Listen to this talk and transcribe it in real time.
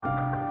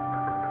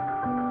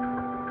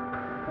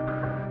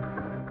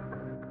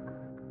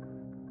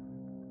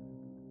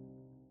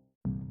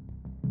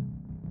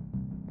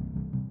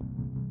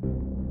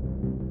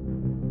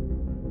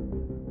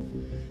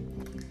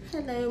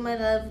Hello, my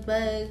love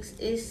bugs.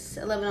 It's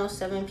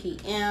 11:07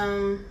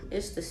 p.m.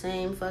 It's the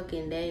same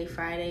fucking day,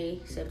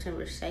 Friday,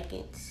 September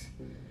 2nd.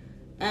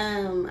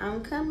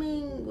 I'm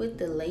coming with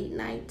the late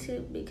night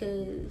tip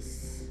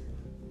because,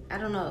 I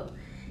don't know,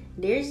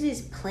 there's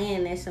this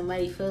plan that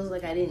somebody feels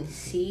like I didn't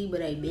see,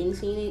 but I've been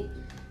seeing it.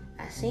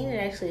 I seen it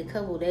actually a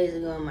couple days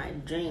ago in my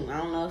dream. I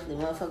don't know if the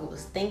motherfucker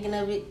was thinking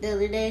of it the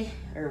other day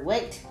or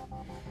what.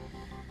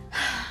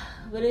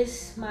 But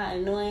it's my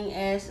annoying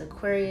ass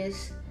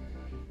Aquarius,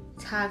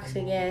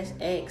 toxic ass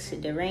ex,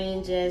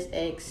 deranged ass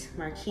ex,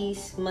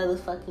 Marquise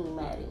motherfucking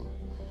Madden.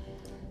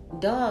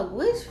 Dog,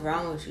 what's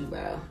wrong with you,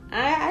 bro?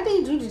 I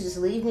need you to just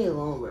leave me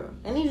alone, bro.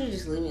 I need you to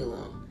just leave me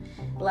alone.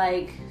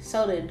 Like,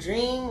 so the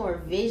dream or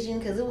vision,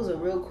 because it was a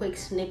real quick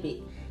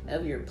snippet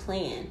of your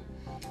plan.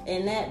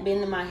 And that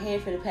been in my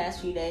head for the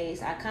past few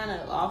days. I kind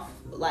of off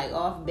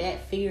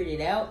bat figured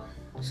it out.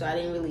 So I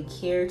didn't really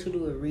care to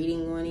do a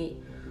reading on it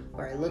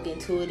or look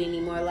into it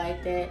anymore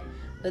like that.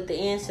 But the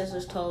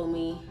ancestors told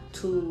me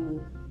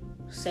to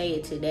say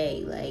it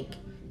today, like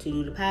to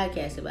do the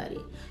podcast about it.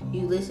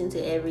 You listen to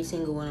every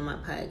single one of my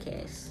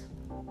podcasts.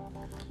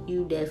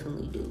 You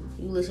definitely do.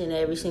 You listen to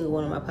every single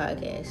one of my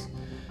podcasts.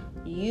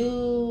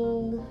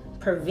 You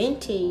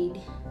prevented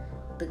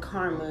the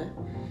karma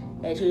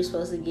that you were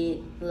supposed to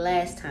get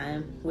last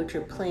time with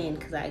your plan,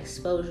 because I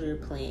exposed your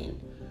plan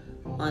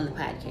on the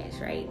podcast,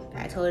 right?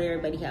 I told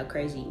everybody how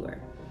crazy you were.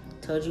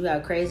 Told you how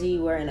crazy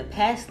you were in a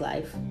past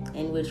life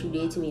and what you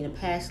did to me in a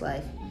past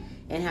life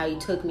and how you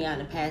took me out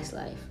in a past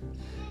life.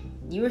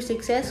 You were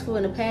successful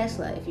in a past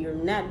life. You're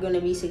not going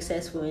to be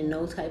successful in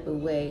no type of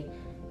way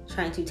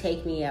trying to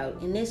take me out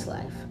in this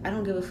life. I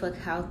don't give a fuck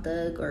how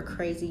thug or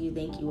crazy you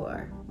think you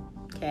are.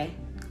 Okay?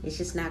 It's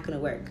just not going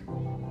to work.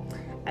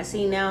 I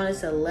see now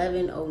it's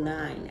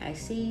 11:09. I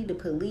see the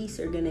police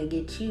are going to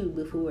get you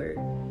before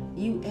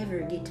you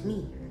ever get to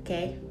me.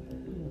 Okay?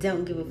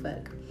 Don't give a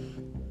fuck.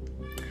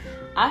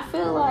 I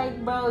feel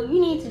like, bro, you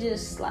need to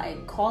just,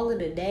 like, call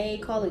it a day,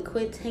 call it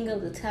quits, hang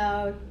up the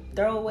towel,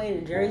 throw away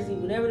the jersey,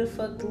 whatever the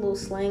fuck the little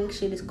slang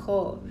shit is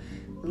called.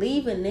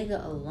 Leave a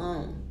nigga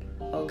alone,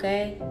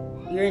 okay?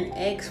 You're an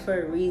ex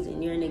for a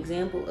reason. You're an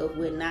example of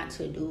what not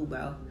to do,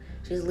 bro.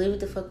 Just leave it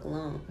the fuck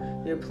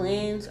alone. Your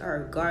plans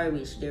are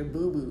garbage. They're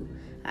boo-boo.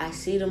 I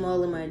see them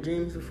all in my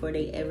dreams before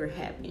they ever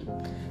happen.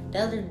 The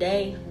other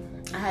day,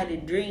 I had a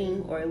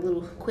dream or a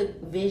little quick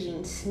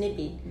vision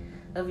snippet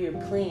of your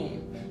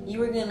plan. You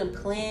were gonna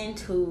plan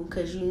to,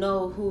 because you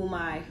know who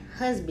my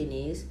husband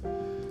is,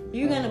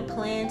 you're gonna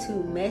plan to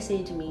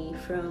message me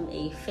from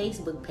a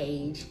Facebook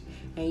page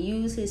and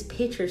use his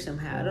picture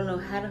somehow. I don't know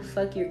how the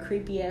fuck your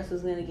creepy ass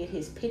was gonna get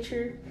his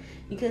picture,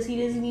 because he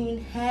doesn't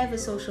even have a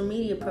social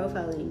media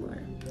profile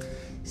anymore.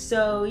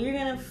 So you're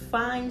gonna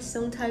find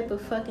some type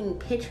of fucking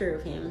picture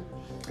of him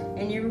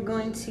and you're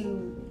going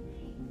to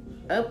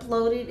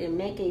upload it and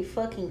make a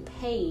fucking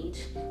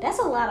page. That's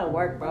a lot of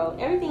work, bro.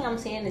 Everything I'm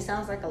saying, it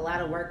sounds like a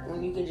lot of work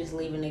when you can just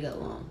leave a nigga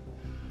alone.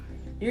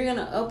 You're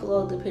gonna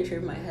upload the picture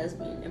of my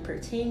husband and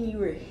pretend you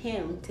were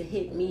him to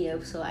hit me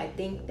up, so I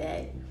think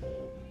that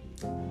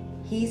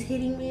he's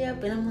hitting me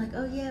up and I'm like,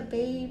 oh yeah,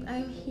 babe,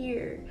 I'm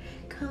here.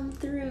 Come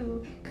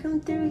through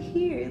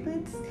here.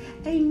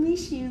 I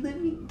miss you.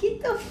 Let me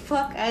get the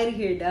fuck out of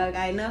here, dog.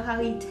 I know how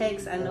he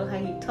texts. I know how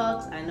he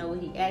talks. I know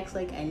what he acts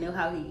like. I know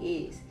how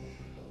he is.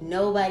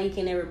 Nobody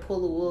can ever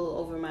pull the wool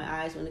over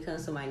my eyes when it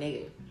comes to my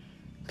nigga.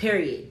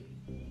 Period.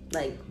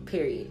 Like,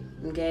 period.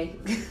 Okay?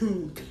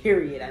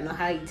 Period. I know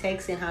how he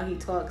texts and how he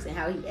talks and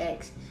how he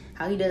acts.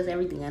 How he does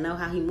everything. I know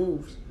how he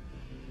moves.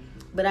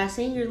 But I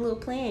seen your little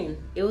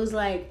plan. It was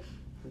like,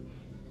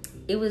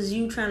 it was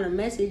you trying to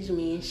message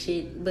me and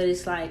shit. But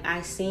it's like,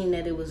 I seen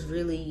that it was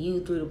really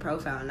you through the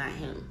profile, not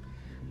him.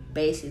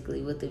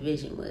 Basically, what the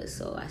vision was.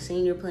 So I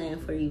seen your plan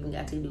before you even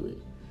got to do it.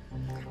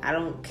 I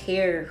don't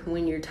care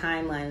when your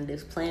timeline of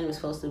this plan was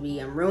supposed to be.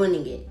 I'm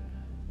ruining it.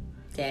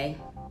 Okay?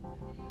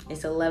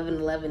 It's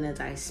 11:11 as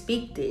I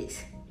speak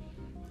this.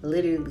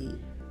 Literally.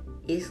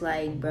 It's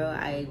like, bro,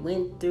 I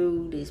went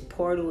through this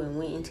portal and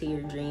went into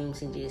your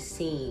dreams and just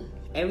seen.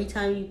 Every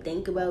time you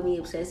think about me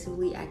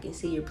obsessively, I can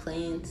see your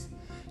plans,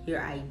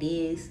 your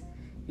ideas,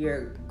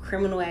 your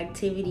criminal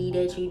activity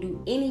that you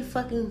do. Any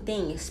fucking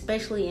thing,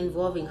 especially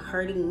involving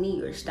hurting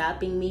me or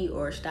stopping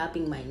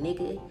my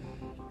nigga.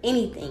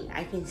 Anything.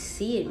 I can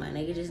see it, my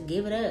nigga. Just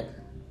give it up.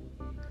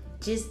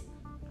 Just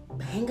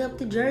hang up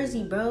the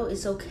jersey, bro.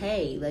 It's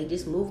okay. Like,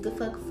 just move the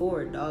fuck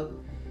forward, dog.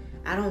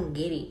 I don't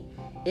get it.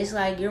 It's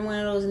like you're one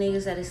of those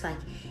niggas that it's like,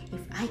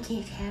 if I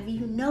can't have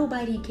you,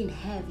 nobody can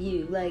have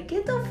you. Like,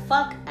 get the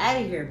fuck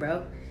out of here,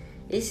 bro.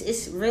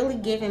 It's really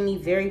giving me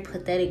very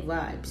pathetic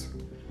vibes.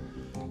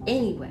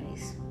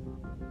 Anyways,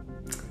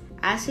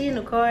 I see in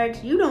the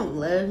cards, you don't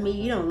love me,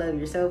 you don't love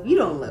yourself, you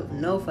don't love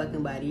no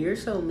fucking body. You're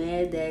so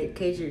mad that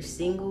because you're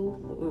single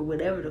or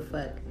whatever the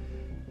fuck,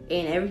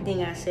 and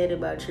everything I said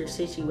about your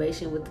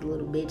situation with the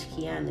little bitch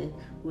Kiana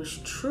was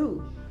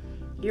true.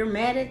 You're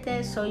mad at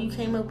that, so you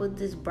came up with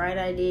this bright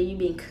idea. You've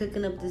been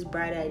cooking up this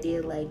bright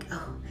idea like,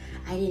 oh,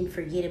 I didn't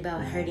forget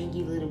about hurting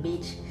you, little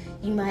bitch.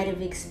 You might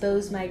have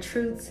exposed my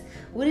truths.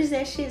 What is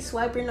that shit?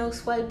 Swiper no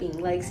swiping.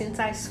 Like since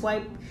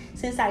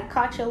I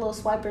caught your little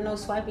swiper no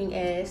swiping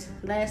ass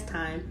last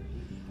time,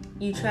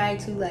 you tried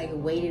to like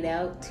wait it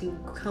out to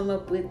come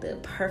up with the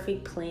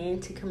perfect plan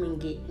to come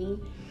and get me.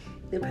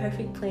 The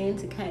perfect plan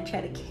to kind of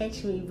try to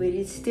catch me, but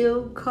it's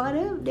still caught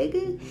up,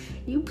 nigga.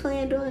 You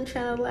planned on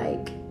trying to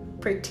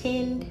like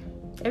pretend.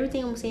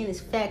 Everything I'm saying is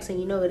facts, and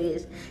you know it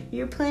is.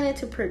 You're planning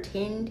to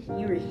pretend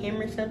you were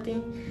him or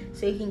something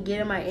so you can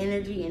get in my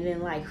energy and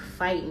then like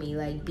fight me,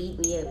 like beat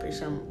me up or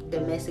some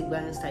domestic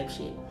violence type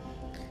shit.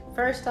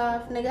 First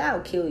off, nigga,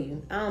 I'll kill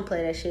you. I don't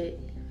play that shit.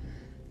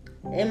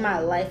 In my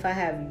life, I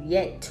have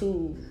yet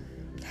to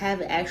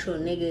have an actual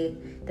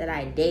nigga that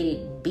I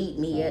dated beat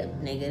me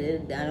up,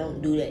 nigga. I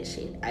don't do that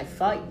shit. I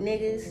fight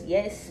niggas,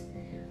 yes,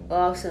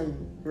 off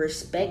some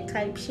respect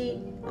type shit,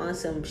 on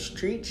some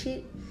street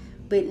shit,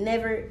 but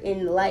never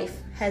in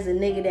life has a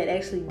nigga that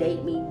actually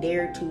date me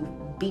dare to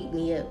beat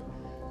me up.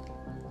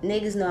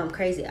 Niggas know I'm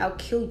crazy. I'll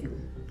kill you.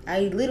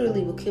 I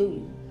literally will kill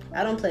you.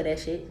 I don't play that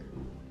shit.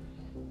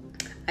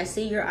 I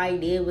see your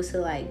idea was to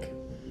like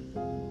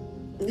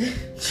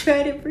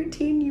try to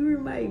pretend you were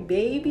my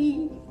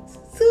baby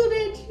so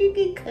that you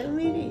could come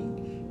in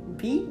and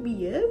beat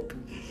me up,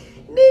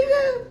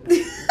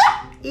 nigga.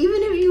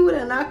 Even if you would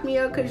have knocked me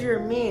out because you're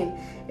a man,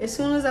 as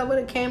soon as I would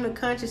have came to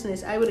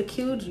consciousness, I would have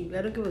killed you.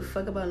 I don't give a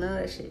fuck about none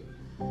of that shit.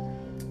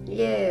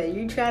 Yeah,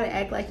 you try to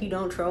act like you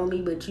don't troll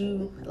me, but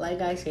you,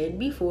 like I said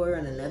before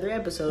on another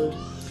episode,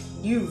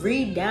 you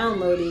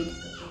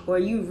re-downloaded or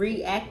you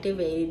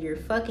reactivated your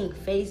fucking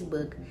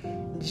Facebook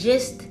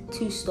just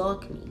to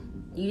stalk me.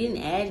 You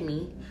didn't add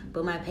me,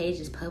 but my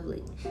page is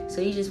public. So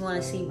you just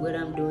want to see what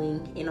I'm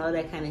doing and all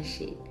that kind of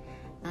shit.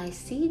 I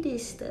see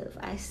this stuff.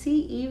 I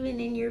see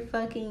even in your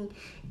fucking,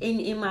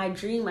 in my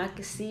dream, I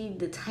can see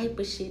the type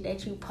of shit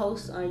that you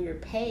post on your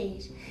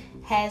page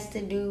has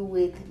to do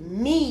with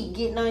me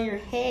getting on your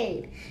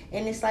head.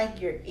 And it's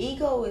like your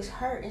ego is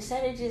hurt.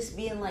 Instead of just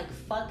being like,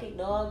 fuck it,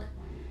 dog.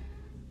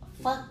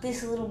 Fuck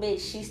this little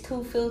bitch. She's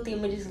too filthy.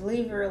 I'm gonna just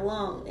leave her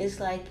alone.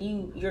 It's like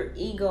your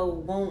ego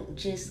won't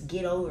just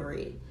get over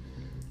it.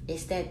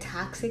 It's that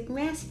toxic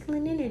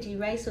masculine energy,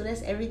 right? So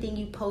that's everything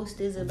you post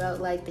is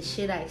about, like the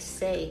shit I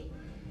say.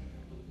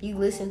 You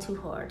listen too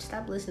hard.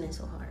 Stop listening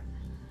so hard.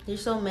 You're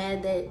so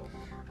mad that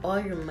all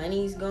your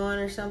money's gone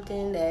or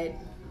something that,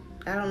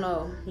 I don't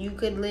know, you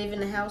could live in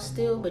the house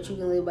still, but you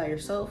can live by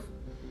yourself.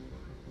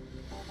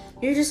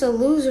 You're just a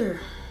loser.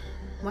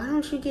 Why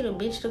don't you get a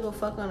bitch to go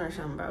fuck on or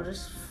something, bro?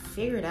 Just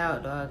figure it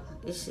out, dog.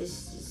 It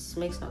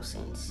makes no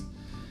sense.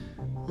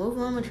 Move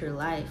on with your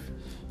life.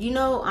 You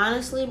know,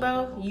 honestly,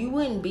 bro, you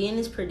wouldn't be in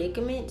this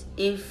predicament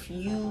if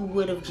you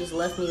would have just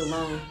left me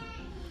alone.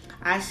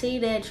 I see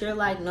that you're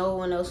like no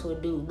one else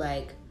would do.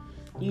 Like,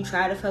 you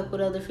try to fuck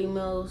with other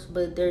females,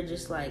 but they're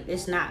just like,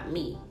 it's not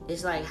me.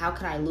 It's like, how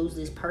could I lose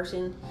this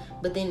person?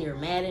 But then you're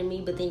mad at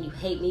me, but then you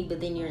hate me, but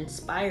then you're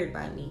inspired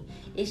by me.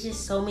 It's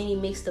just so many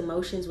mixed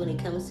emotions when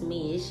it comes to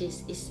me. It's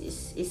just,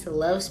 it's a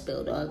love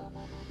spell, dog.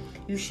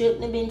 You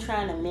shouldn't have been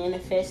trying to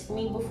manifest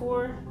me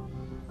before.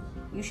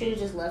 You should have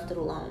just left it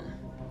alone.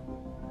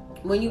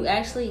 When you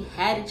actually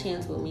had a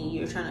chance with me,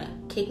 you're trying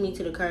to kick me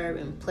to the curb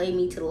and play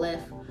me to the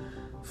left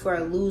for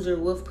a loser,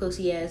 wolf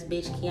pussy ass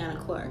bitch, Kiana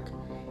Clark.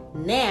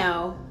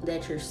 Now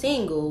that you're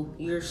single,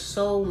 you're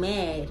so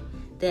mad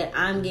that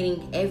I'm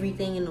getting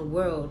everything in the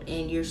world,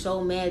 and you're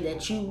so mad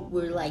that you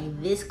were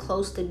like this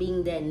close to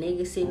being that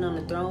nigga sitting on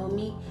the throne with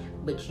me,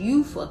 but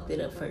you fucked it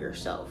up for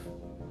yourself.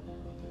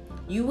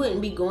 You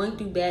wouldn't be going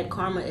through bad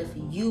karma if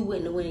you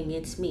wouldn't have went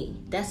against me.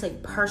 That's a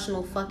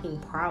personal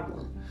fucking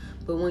problem.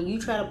 But when you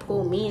try to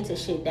pull me into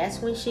shit, that's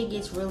when shit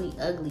gets really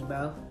ugly,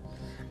 bro.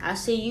 I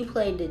see you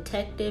play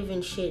detective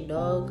and shit,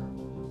 dog.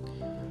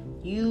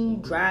 You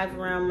drive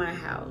around my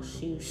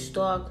house. You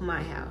stalk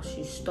my house.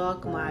 You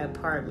stalk my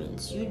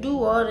apartments. You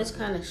do all this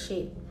kind of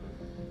shit.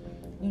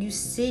 You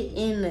sit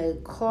in the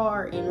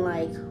car and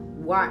like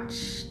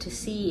watch to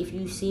see if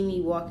you see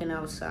me walking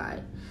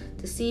outside.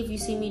 To see if you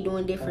see me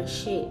doing different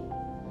shit.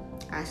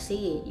 I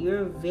see it.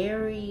 You're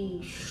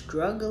very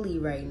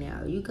struggly right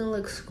now. You can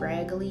look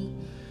scraggly.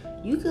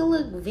 You can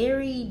look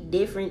very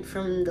different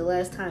from the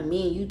last time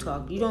me and you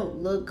talked. You don't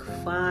look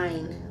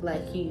fine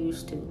like you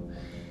used to.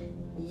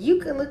 You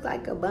can look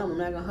like a bum. I'm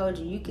not gonna hold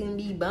you. You can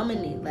be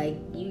bumming it. Like,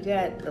 you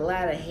got a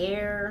lot of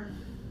hair.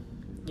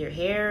 Your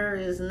hair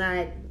is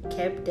not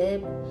kept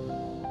up.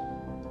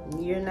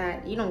 You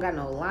don't got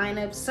no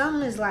lineup.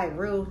 Something is like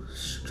real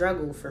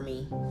struggle for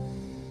me.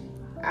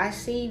 I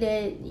see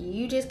that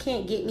you just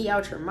can't get me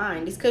out your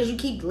mind. It's because you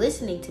keep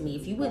listening to me.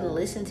 If you wouldn't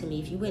listen to me,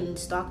 if you wouldn't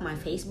stalk my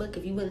Facebook,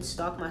 if you wouldn't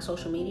stalk my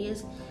social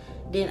medias,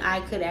 then I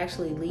could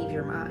actually leave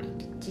your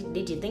mind.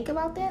 Did you think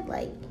about that?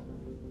 Like,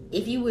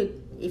 if you would,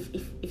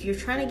 if you're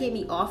trying to get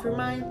me off your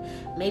mind,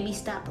 maybe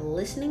stop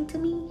listening to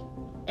me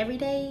every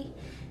day.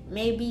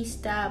 Maybe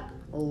stop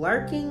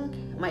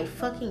lurking my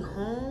fucking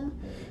home.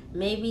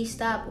 Maybe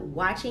stop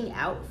watching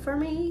out for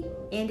me,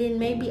 and then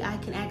maybe I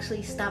can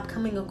actually stop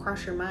coming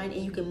across your mind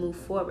and you can move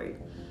forward.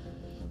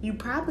 You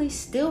probably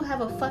still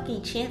have a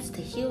fucking chance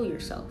to heal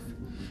yourself,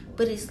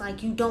 but it's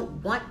like you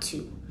don't want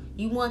to.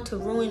 You want to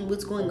ruin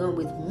what's going on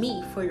with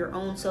me for your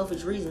own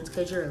selfish reasons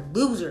because you're a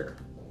loser.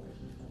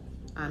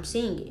 I'm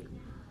seeing it.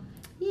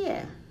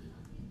 Yeah.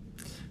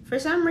 For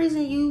some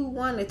reason, you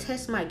want to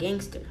test my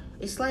gangster.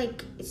 It's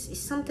like, it's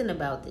something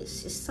about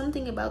this. It's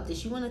something about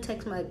this. You want to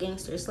test my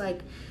gangster. It's like,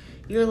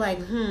 you're like,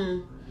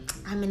 I'm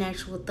an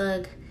actual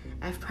thug.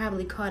 I've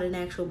probably caught an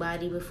actual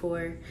body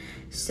before.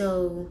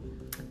 So,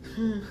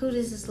 who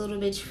does this little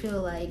bitch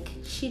feel like?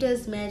 She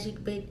does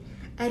magic, but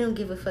I don't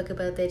give a fuck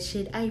about that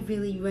shit. I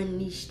really run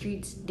these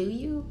streets. Do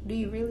you? Do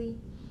you really?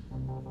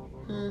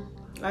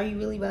 Are you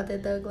really about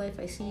that thug life?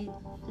 I see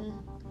it.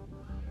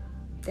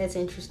 That's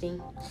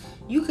interesting.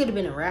 You could have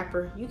been a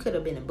rapper. You could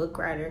have been a book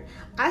writer.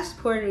 I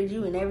supported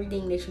you in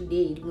everything that you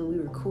did when we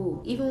were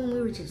cool. Even when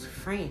we were just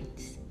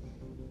friends.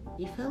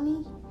 You feel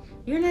me?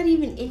 You're not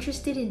even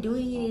interested in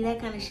doing any of that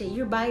kind of shit.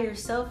 You're by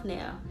yourself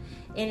now.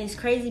 And it's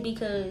crazy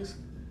because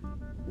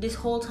this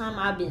whole time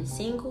I've been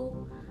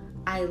single,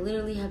 I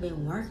literally have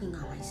been working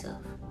on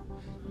myself.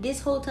 This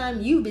whole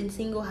time you've been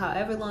single,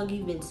 however long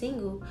you've been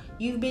single,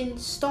 you've been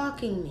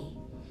stalking me.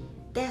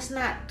 That's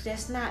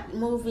not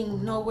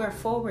moving nowhere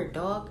forward,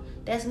 dog.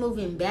 That's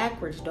moving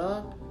backwards,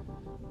 dog.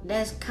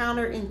 That's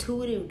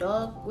counterintuitive,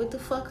 dog. What the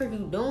fuck are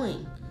you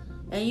doing?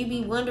 And you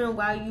be wondering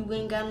why you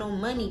ain't got no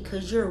money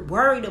because you're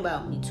worried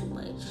about me too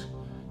much.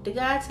 The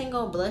gods ain't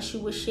gonna bless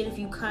you with shit if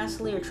you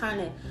constantly are trying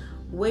to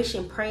wish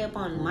and pray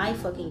upon my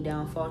fucking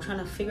downfall, trying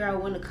to figure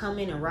out when to come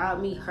in and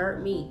rob me,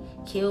 hurt me,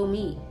 kill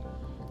me,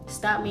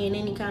 stop me in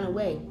any kind of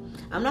way.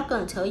 I'm not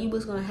going to tell you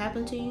what's going to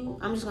happen to you.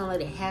 I'm just going to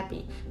let it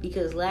happen.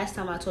 Because last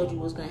time I told you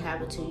what's going to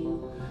happen to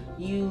you,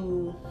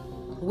 you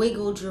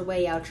wiggled your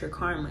way out your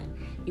karma.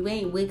 You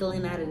ain't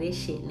wiggling out of this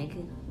shit,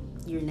 nigga.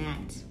 You're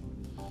not.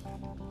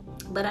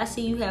 But I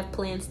see you have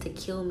plans to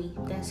kill me.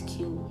 That's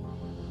cute.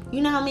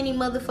 You know how many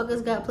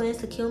motherfuckers got plans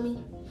to kill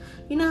me?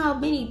 You know how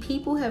many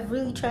people have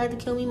really tried to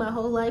kill me my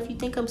whole life? You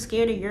think I'm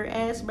scared of your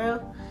ass,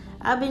 bro?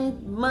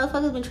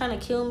 Motherfuckers been trying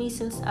to kill me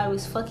since I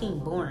was fucking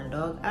born,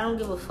 dog. I don't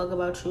give a fuck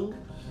about you.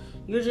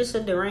 You're just a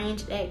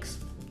deranged ex.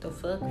 The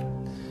fuck?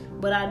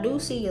 But I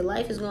do see your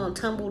life is gonna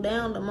tumble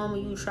down the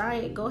moment you try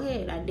it. Go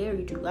ahead. I dare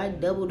you to. I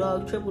double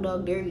dog, triple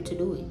dog dare you to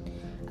do it.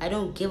 I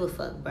don't give a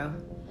fuck, bro.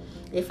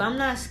 If I'm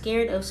not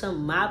scared of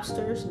some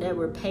mobsters that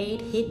were paid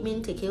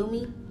hitmen to kill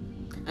me,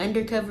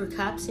 undercover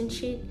cops and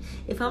shit,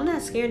 if I'm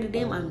not scared of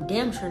them, I'm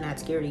damn sure not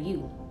scared of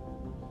you.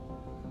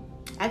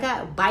 I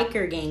got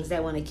biker gangs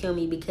that want to kill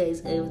me because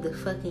of the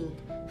fucking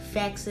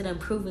facts that I'm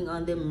proving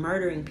on them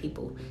murdering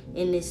people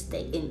in this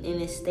state. In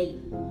this state,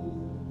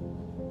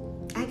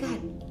 I got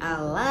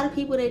a lot of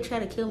people that try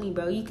to kill me,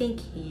 bro. You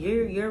think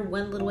your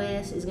one little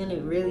ass is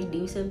gonna really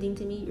do something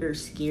to me or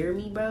scare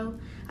me, bro?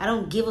 I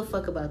don't give a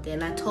fuck about that.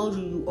 And I told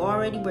you, you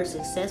already were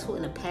successful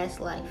in a past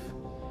life.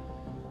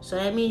 So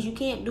that means you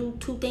can't do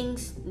two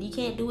things. You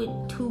can't do it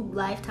 2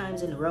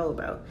 lifetimes in a row,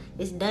 bro.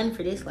 It's done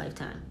for this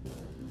lifetime.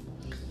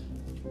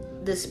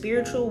 The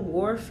spiritual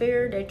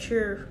warfare that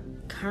you're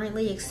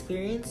currently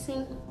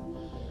experiencing,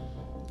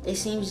 it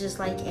seems just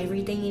like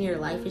everything in your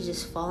life is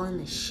just falling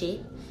to shit.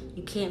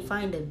 You can't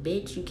find a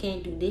bitch. You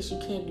can't do this. You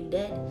can't do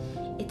that.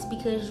 It's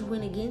because you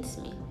went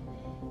against me.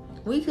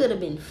 We could have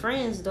been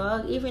friends,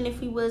 dog. Even if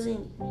we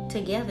wasn't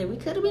together, we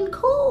could have been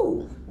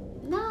cool.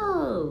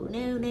 No.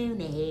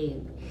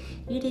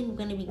 You didn't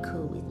want to be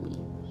cool with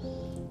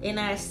me. And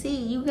I see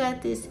you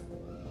got this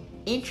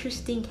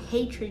interesting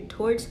hatred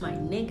towards my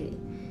nigga.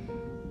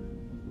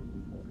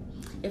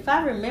 If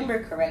I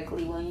remember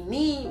correctly, when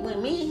me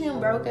and him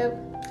broke up,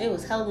 it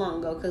was hell long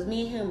ago. Because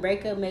me and him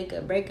break up, make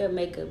up.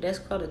 That's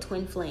called a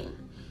twin flame.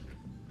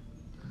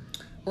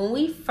 When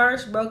we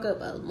first broke up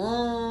a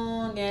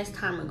long ass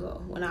time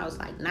ago, when I was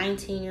like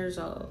 19 years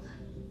old,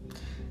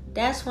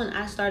 that's when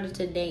I started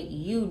to date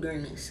you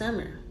during the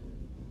summer.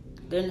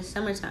 During the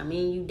summertime,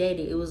 me and you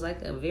dated. It was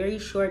like a very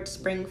short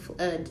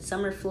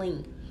summer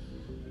fling.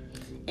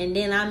 And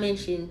then I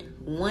mentioned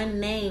one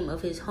name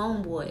of his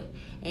homeboy.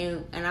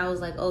 And I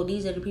was like, oh,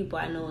 these are the people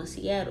I know in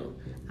Seattle.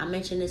 I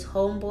mentioned this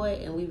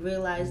homeboy, and we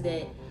realized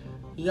that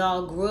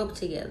y'all grew up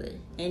together.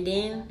 And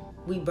then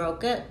we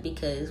broke up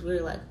because we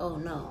were like, oh,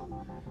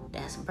 no,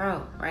 that's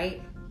bro,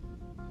 right?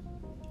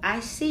 I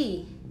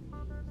see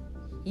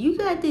you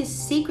got this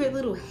secret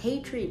little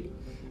hatred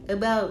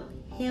about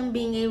him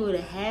being able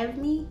to have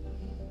me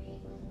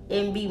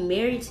and be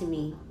married to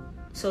me,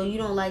 so you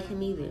don't like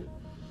him either.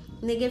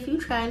 Nigga, if you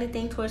try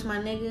anything towards my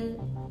nigga,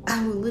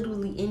 I will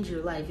literally end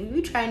your life. If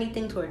you try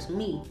anything towards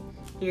me,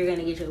 you're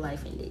gonna get your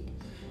life ended.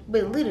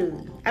 But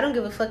literally, I don't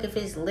give a fuck if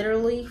it's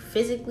literally,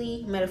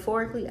 physically,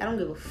 metaphorically. I don't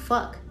give a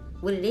fuck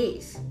what it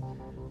is.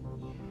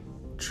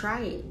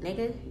 Try it,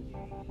 nigga.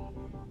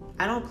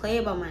 I don't play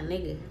about my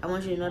nigga. I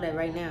want you to know that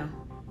right now.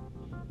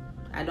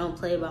 I don't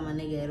play about my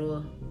nigga at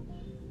all.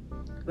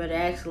 But the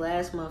actual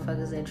last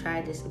motherfuckers that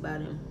tried this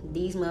about him,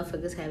 these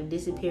motherfuckers have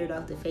disappeared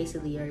off the face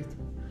of the earth.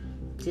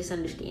 Just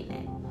understand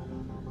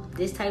that.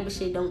 This type of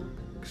shit don't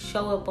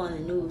show up on the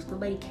news.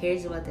 Nobody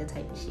cares about that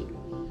type of shit.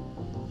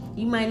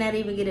 You might not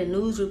even get a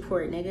news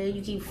report, nigga.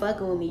 You keep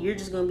fucking with me, you're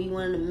just gonna be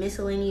one of the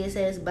miscellaneous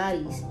ass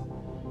bodies.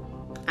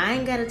 I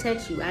ain't gotta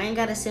touch you. I ain't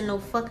gotta send no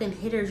fucking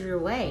hitters your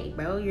way,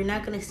 bro. You're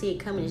not gonna see it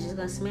coming. It's just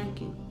gonna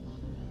smack you.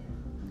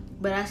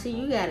 But I see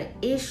you got an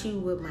issue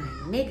with my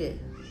nigga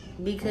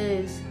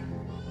because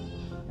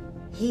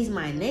he's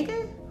my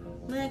nigga?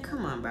 Man,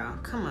 come on, bro.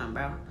 Come on,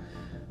 bro.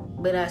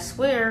 But I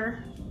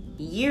swear,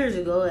 years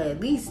ago, at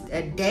least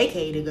a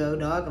decade ago,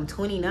 dog, I'm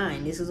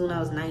 29. This is when I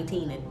was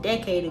 19. A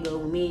decade ago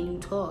when me and you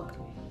talked.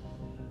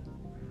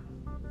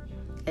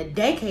 A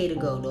decade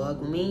ago,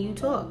 dog, when me and you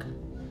talked.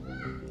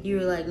 You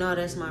were like, no,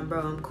 that's my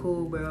bro. I'm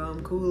cool, bro.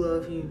 I'm cool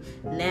of you.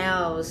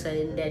 Now, all of a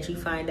sudden, that you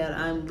find out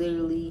I'm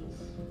literally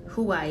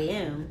who I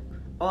am.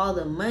 All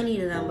the money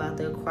that I'm about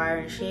to acquire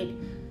and shit,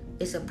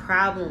 it's a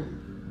problem.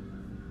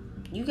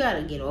 You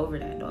gotta get over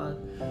that, dog.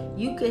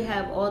 You could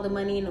have all the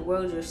money in the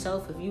world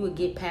yourself if you would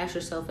get past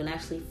yourself and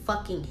actually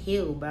fucking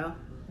heal, bro.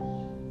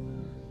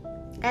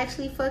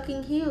 Actually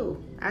fucking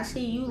heal. I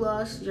see you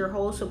lost your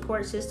whole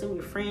support system,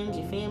 your friends,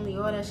 your family,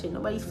 all that shit.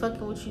 Nobody's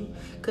fucking with you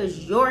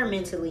because you're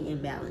mentally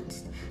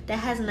imbalanced. That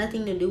has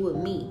nothing to do with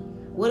me.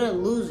 What a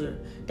loser.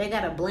 They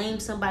gotta blame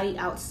somebody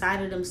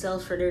outside of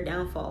themselves for their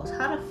downfalls.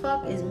 How the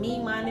fuck is me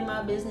minding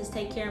my business,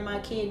 take care of my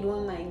kid,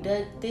 doing my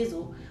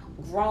thizzle,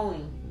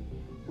 growing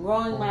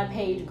my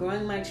page,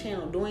 growing my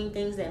channel, doing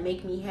things that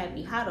make me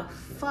happy? How the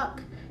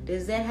fuck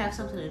does that have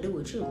something to do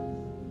with you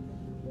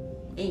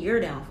and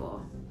your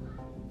downfall?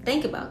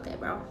 Think about that,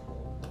 bro.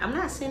 I'm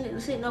not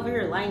sitting over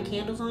here lighting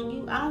candles on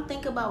you. I don't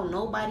think about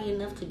nobody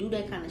enough to do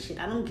that kind of shit.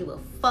 I don't give a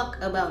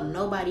fuck about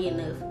nobody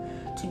enough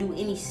to do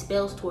any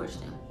spells towards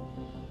them,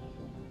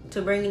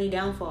 to bring any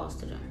downfalls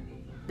to them.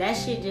 That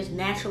shit just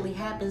naturally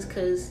happens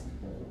because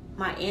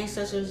my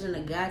ancestors and the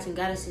gods and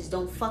goddesses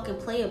don't fucking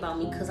play about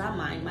me because I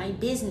mind my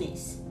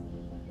business.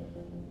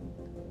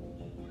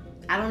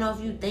 I don't know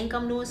if you think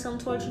I'm doing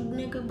something towards you,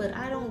 nigga, but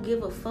I don't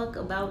give a fuck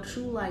about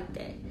you like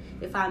that.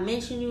 If I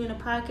mention you in a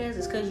podcast,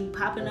 it's because you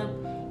popping up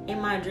in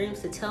my dreams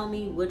to tell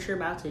me what you're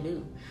about to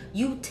do.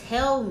 You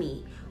tell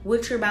me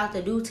what you're about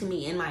to do to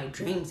me in my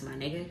dreams, my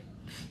nigga.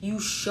 You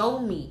show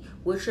me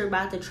what you're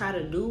about to try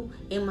to do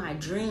in my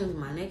dreams,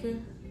 my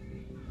nigga.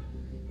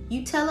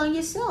 You tell on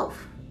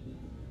yourself.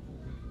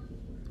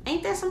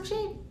 Ain't that some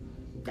shit?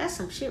 That's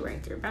some shit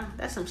right there, bro.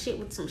 That's some shit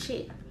with some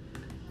shit.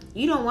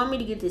 You don't want me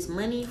to get this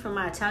money from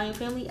my Italian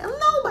family?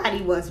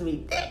 Nobody wants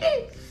me.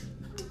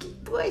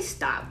 Boy,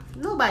 stop.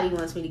 Nobody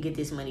wants me to get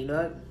this money,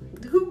 dog.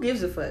 Who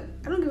gives a fuck?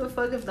 I don't give a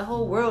fuck if the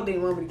whole world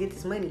didn't want me to get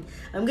this money.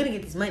 I'm gonna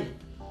get this money.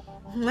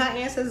 My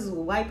ancestors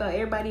will wipe out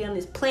everybody on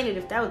this planet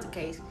if that was the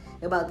case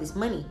about this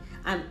money.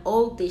 I'm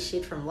owed this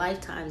shit from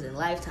lifetimes and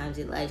lifetimes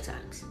and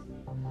lifetimes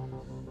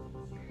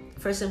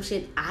for some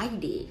shit I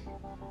did.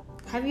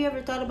 Have you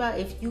ever thought about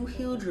if you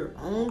healed your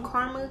own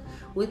karma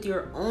with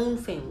your own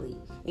family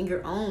and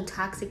your own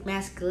toxic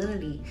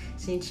masculinity,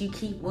 since you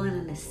keep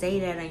wanting to say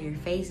that on your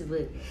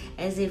Facebook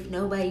as if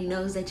nobody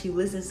knows that you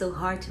listen so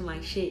hard to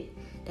my shit?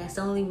 That's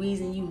the only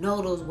reason you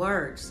know those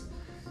words.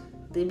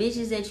 The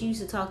bitches that you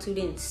used to talk to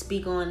didn't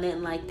speak on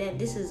nothing like that.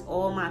 This is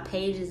all my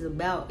page is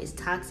about, is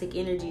toxic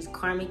energies,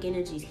 karmic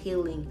energies,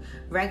 healing,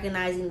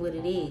 recognizing what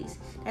it is.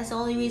 That's the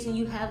only reason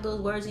you have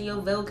those words in your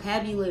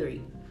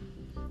vocabulary.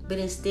 But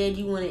instead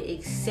you want to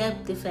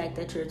accept the fact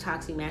that you're a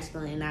toxic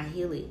masculine and not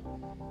heal it.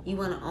 You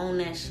want to own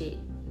that shit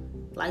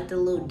like the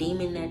little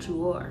demon that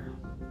you are.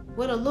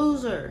 What a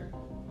loser.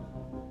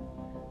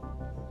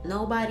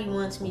 Nobody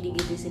wants me to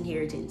get this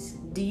inheritance.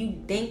 Do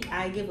you think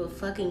I give a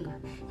fucking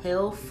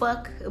hell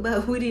fuck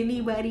about what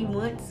anybody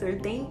wants or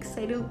thinks?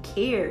 I don't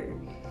care.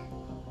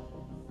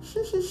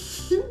 This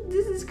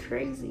is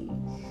crazy.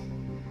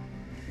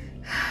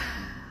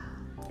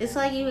 It's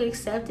like you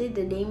accepted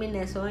the demon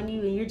that's on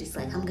you and you're just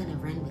like, I'm gonna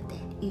run with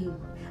that. Ew,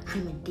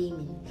 I'm a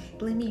demon.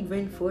 Let me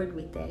run forward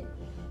with that.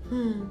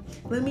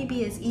 Let me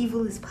be as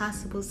evil as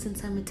possible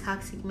since I'm a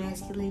toxic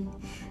masculine.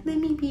 Let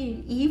me be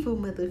an evil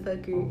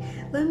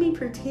motherfucker. Let me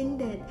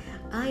pretend that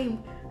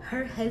I'm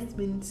her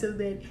husband so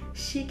that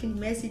she can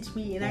message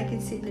me and I can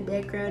sit in the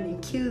background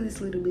and kill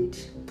this little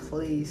bitch.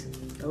 Please.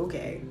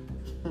 Okay.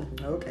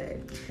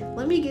 Okay.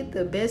 Let me get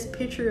the best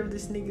picture of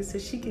this nigga so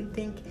she can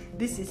think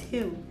this is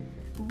him.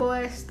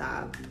 Boy,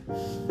 stop.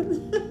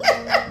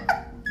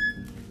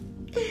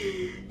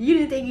 You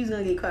didn't think you was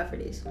gonna get caught for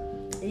this.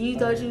 And you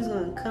thought you was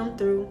gonna come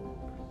through,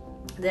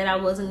 that I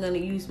wasn't gonna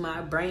use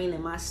my brain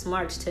and my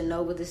smarts to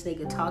know what this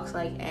nigga talks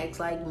like, acts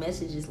like,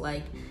 messages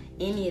like,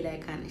 any of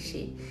that kind of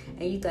shit.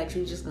 And you thought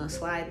you was just gonna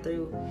slide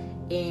through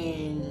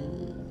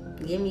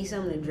and give me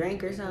something to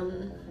drink or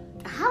something.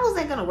 How was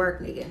that gonna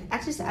work, nigga? I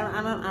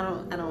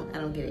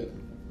don't get it.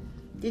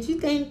 Did you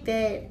think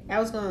that you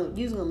was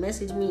gonna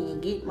message me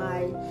and get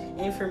my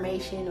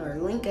information or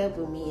link up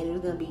with me and it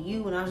was gonna be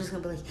you and I was just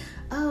gonna be like,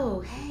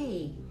 oh,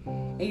 hey.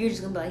 And you're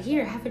just gonna be like,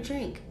 here, have a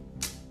drink.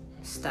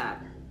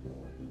 Stop.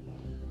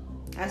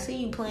 I see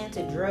you plan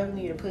to drug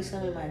me or put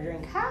something in my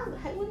drink. How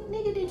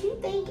nigga, did you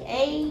think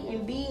A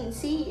and B and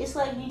C? It's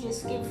like you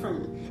just skipped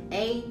from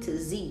A to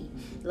Z.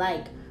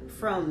 Like,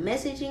 from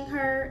messaging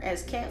her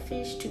as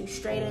catfish to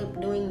straight up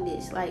doing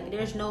this. Like,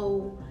 there's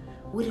no,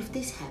 what if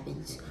this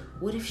happens?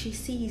 What if she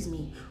sees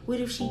me? What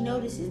if she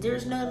notices?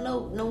 There's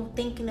no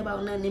thinking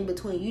about nothing in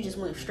between. You just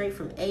went straight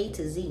from A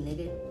to Z,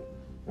 nigga.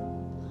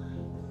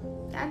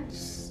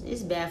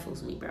 It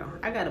baffles me, bro.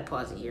 I gotta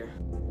pause it here.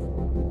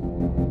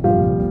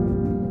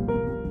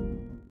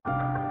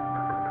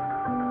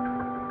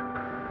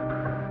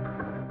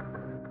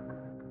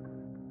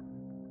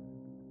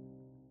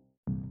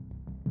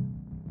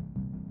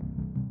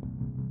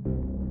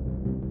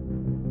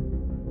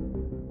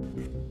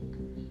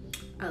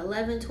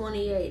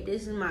 $11.28.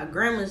 This is my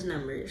grandma's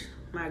numbers.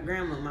 My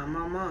grandma, my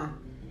mama.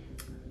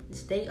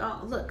 They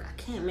all look. I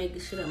can't make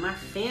this shit up. My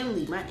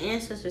family, my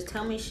ancestors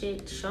tell me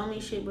shit, show me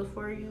shit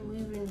before you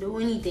even do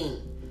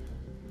anything.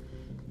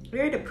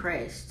 You're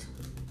depressed.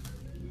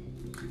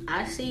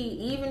 I see.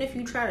 Even if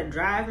you try to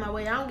drive my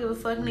way, I don't give a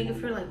fuck, nigga.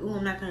 If you're like, ooh,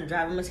 I'm not gonna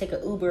drive. I'm gonna take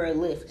an Uber or a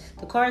Lyft.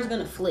 The car is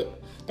gonna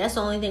flip. That's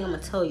the only thing I'm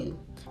gonna tell you.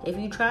 If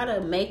you try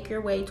to make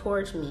your way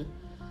towards me,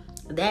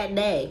 that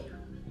day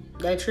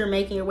that you're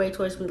making your way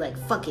towards me, like,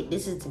 fuck it,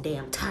 this is the day,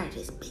 I'm tired of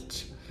this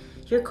bitch,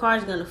 your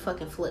car's gonna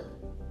fucking flip.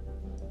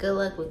 Good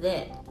luck with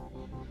that.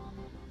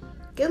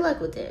 Good luck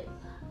with that.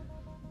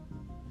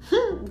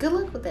 Good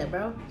luck with that,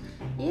 bro.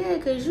 Yeah,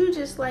 because you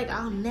just like,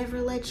 I'll never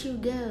let you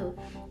go.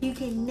 You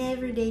can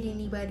never date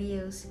anybody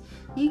else.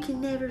 You can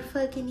never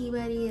fuck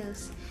anybody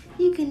else.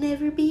 You can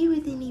never be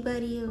with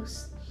anybody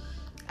else.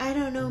 I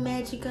don't know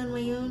magic on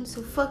my own,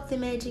 so fuck the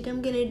magic.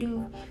 I'm gonna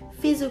do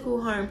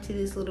physical harm to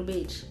this little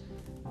bitch.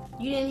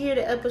 You didn't hear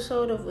the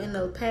episode of in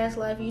the past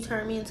life you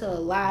turned me into a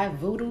live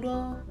voodoo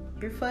doll?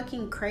 You're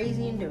fucking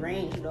crazy and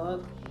deranged,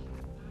 dog.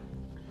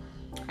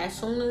 As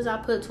soon as I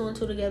put two and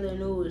two together and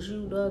knew it was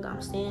you, dog,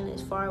 I'm staying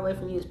as far away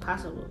from you as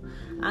possible.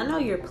 I know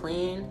your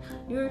plan.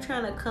 You're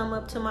trying to come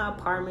up to my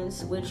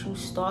apartments, which you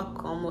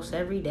stalk almost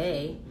every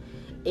day,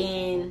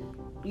 and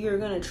you're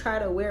gonna try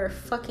to wear a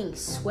fucking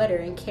sweater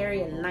and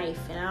carry a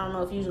knife. And I don't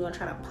know if you're gonna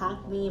try to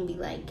punk me and be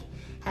like,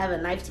 have a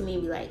knife to me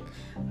and be like,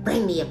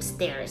 bring me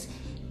upstairs.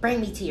 Bring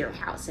me to your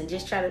house and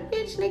just try to,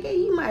 bitch, nigga,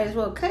 you might as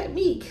well cut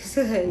me. Cause,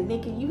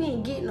 nigga, you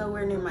ain't getting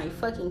nowhere near my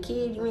fucking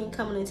kid. You ain't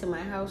coming into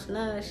my house,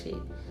 none of that shit.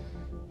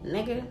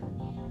 Nigga,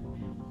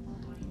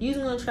 you's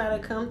gonna try to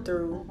come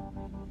through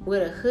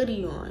with a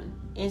hoodie on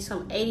in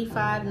some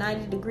 85,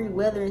 90 degree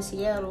weather in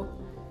Seattle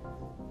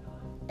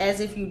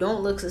as if you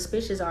don't look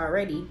suspicious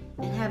already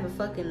and have a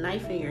fucking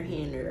knife in your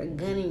hand or a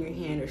gun in your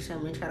hand or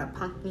something and try to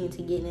punk me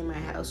into getting in my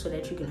house so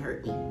that you can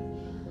hurt me.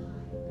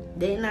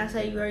 Didn't I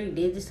say you already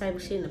did this type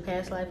of shit in the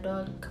past life,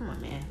 dog? Come on,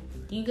 man.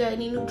 You got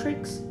any new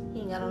tricks?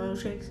 You ain't got no new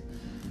tricks?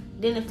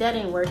 Then if that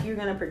ain't work, you're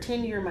gonna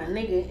pretend you're my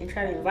nigga and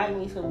try to invite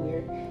me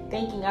somewhere,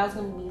 thinking I was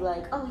gonna be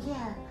like, oh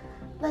yeah,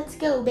 let's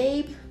go,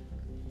 babe.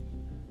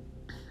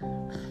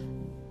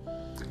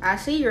 I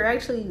see you're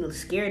actually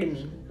scared of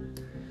me.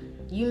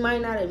 You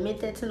might not admit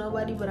that to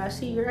nobody, but I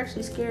see you're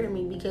actually scared of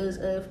me because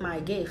of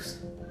my gifts.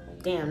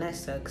 Damn, that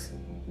sucks.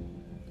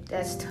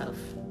 That's tough.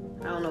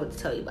 I don't know what to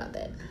tell you about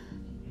that.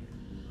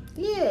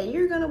 Yeah,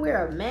 you're gonna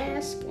wear a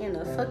mask and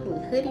a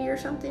fucking hoodie or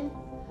something?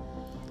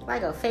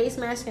 Like a face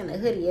mask and a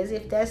hoodie, as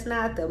if that's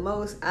not the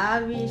most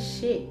obvious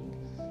shit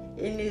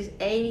in this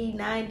 80,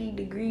 90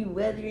 degree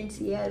weather in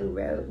Seattle,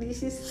 bro.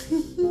 This is,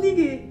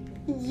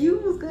 nigga, you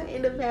was gonna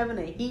end up having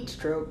a heat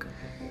stroke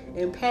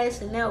and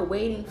passing out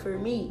waiting for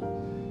me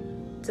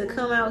to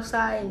come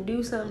outside and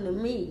do something to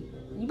me.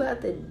 You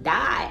about to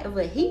die of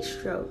a heat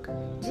stroke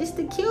just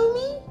to kill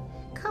me?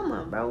 Come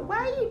on, bro.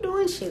 Why are you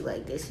doing shit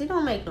like this? It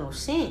don't make no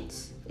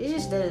sense. It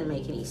just doesn't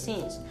make any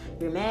sense.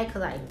 You're mad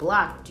because I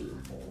blocked you.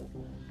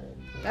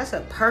 That's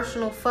a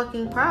personal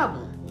fucking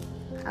problem.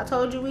 I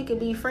told you we could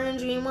be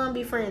friends. You didn't want to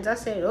be friends. I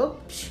said, oh,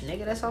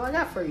 nigga, that's all I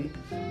got for you.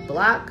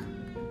 Block.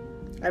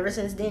 Ever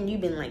since then, you've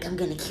been like, I'm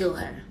going to kill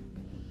her.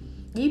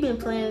 You've been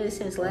playing this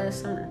since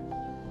last summer.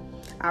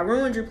 I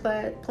ruined your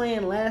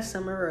plan last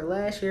summer or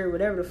last year,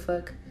 whatever the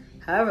fuck.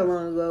 However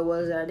long ago it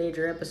was that I did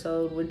your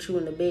episode with you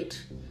and the bitch.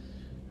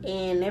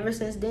 And ever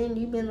since then,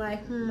 you've been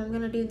like, I'm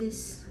going to do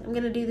this. I'm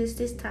going to do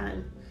this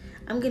time.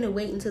 I'm going to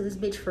wait until this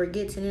bitch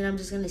forgets and then I'm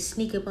just going to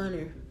sneak up on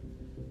her.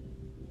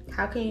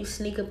 How can you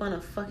sneak up on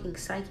a fucking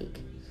psychic?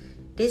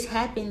 This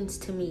happens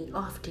to me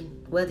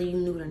often, whether you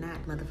knew it or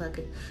not,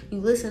 motherfucker. You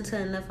listen to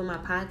enough of my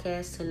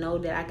podcast to know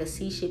that I can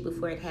see shit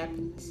before it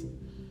happens.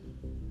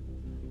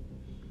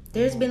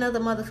 There's been other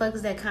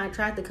motherfuckers that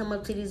tried to come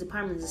up to these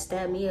apartments and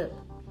stab me up.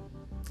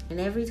 And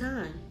every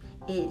time,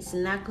 it's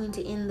not going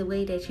to end the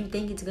way that you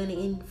think it's going to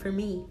end for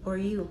me or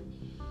you.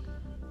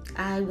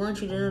 I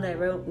want you to know that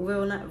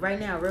right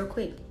now, real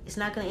quick. It's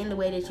not going to end the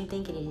way that you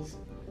think it is.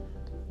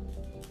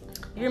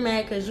 You're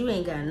mad because you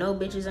ain't got no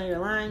bitches on your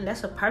line.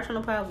 That's a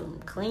personal problem.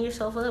 Clean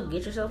yourself up.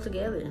 Get yourself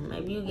together.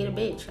 Maybe you'll get a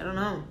bitch. I don't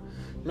know.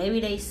 Maybe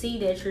they see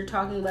that you're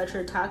talking about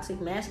your toxic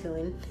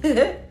masculine.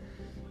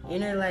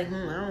 And they're like, I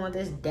don't want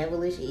this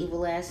devilish,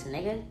 evil ass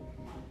nigga.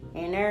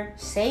 And they're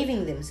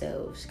saving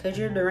themselves because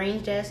you're a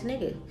deranged ass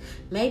nigga.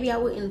 Maybe I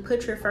wouldn't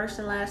put your first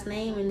and last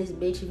name in this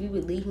bitch if you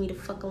would leave me the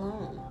fuck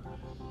alone.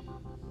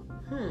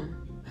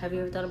 Have you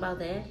ever thought about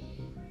that?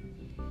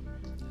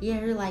 Yeah,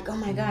 you're like, oh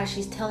my gosh,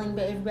 she's telling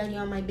everybody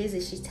all my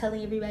business. She's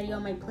telling everybody all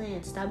my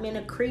plans. Stop being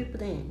a creep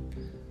then.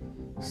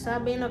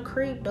 Stop being a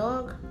creep,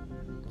 dog.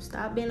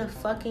 Stop being a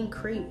fucking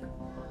creep.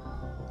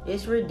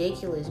 It's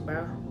ridiculous,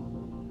 bro.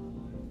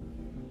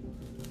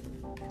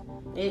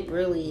 It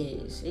really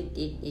is.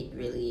 It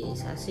really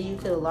is. I see you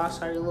could have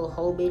lost all your little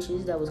hoe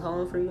bitches that was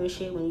hoeing for you and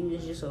shit when you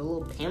was just a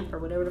little pimp or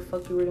whatever the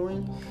fuck you were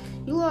doing.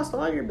 You lost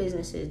all your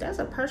businesses. That's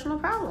a personal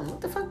problem.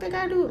 What the fuck that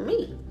got to do with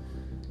me?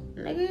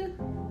 Nigga?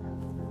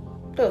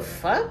 The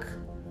fuck?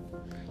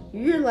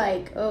 You're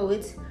like, oh,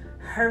 it's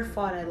her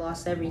fault I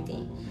lost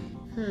everything.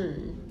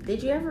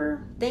 Did you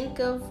ever think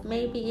of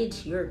maybe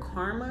it's your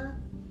karma?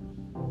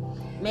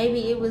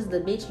 Maybe it was the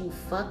bitch you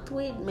fucked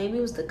with. Maybe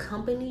it was the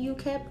company you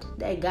kept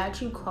that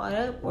got you caught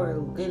up or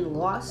in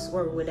loss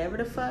or whatever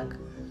the fuck.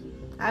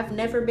 I've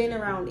never been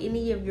around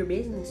any of your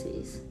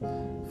businesses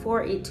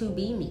for it to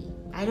be me.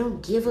 I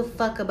don't give a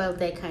fuck about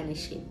that kind of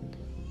shit.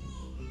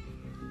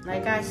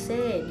 Like I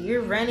said,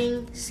 you're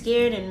running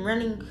scared and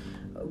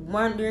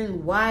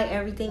wondering why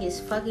everything is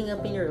fucking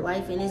up in your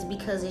life, and it's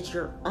because it's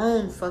your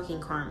own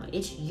fucking karma.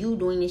 It's you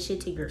doing this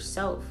shit to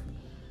yourself.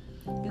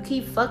 You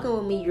keep fucking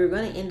with me, you're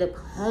gonna end up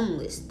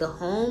homeless. The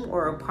home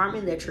or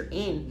apartment that you're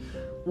in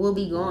will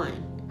be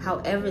gone,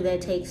 however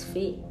that takes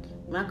fit.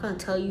 I'm not gonna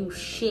tell you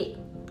shit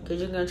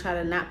because you're gonna try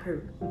to not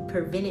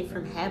prevent it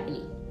from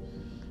happening.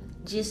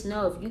 Just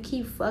know, if you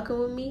keep fucking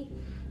with me,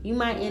 you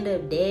might end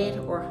up dead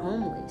or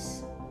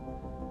homeless.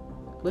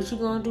 What you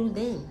gonna do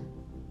then?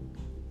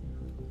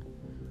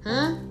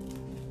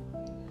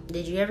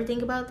 Did you ever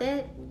think about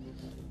that?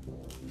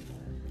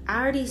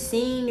 I already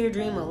seen your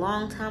dream a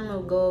long time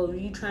ago.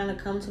 You trying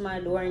to come to my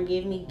door and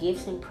give me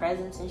gifts and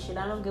presents and shit.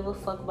 I don't give a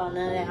fuck about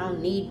none of that. I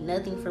don't need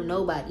nothing from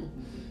nobody.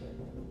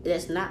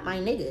 That's not my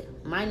nigga.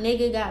 My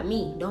nigga got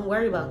me. Don't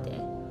worry about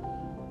that.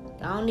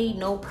 I don't need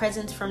no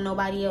presents from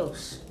nobody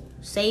else.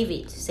 Save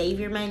it. Save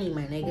your money,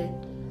 my nigga.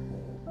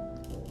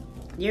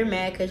 You're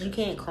mad because you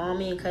can't call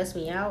me and cuss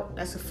me out?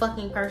 That's a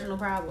fucking personal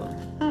problem.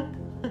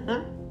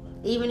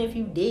 Even if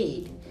you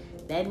did,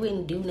 that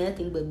wouldn't do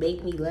nothing but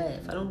make me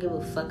laugh. I don't give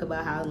a fuck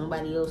about how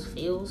nobody else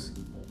feels.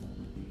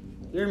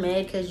 You're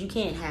mad because you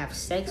can't have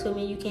sex with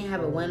me. You can't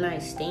have a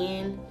one-night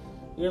stand.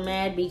 You're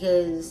mad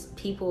because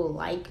people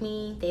like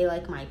me. They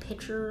like my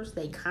pictures.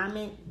 They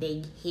comment.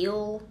 They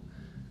heal.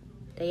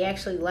 They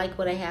actually like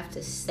what I have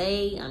to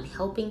say. I'm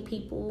helping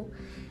people.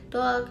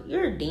 Dog,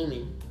 you're a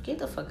demon. Get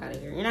the fuck out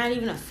of here. You're not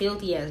even a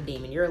filthy-ass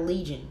demon. You're a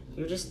legion.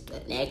 You're just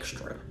an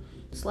extra.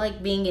 It's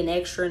like being an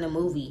extra in a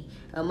movie.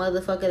 A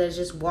motherfucker that's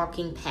just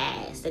walking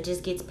past. That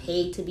just gets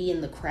paid to be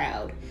in the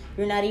crowd.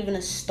 You're not even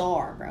a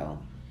star, bro.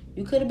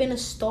 You could have been a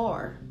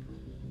star.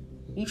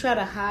 You try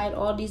to hide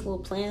all these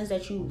little plans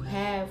that you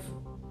have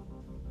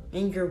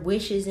and your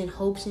wishes and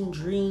hopes and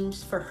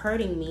dreams for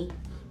hurting me.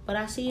 But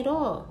I see it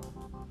all.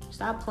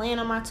 Stop playing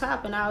on my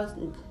top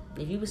and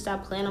if you would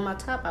stop playing on my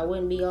top, I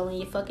wouldn't be all in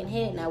your fucking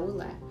head, now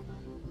would I?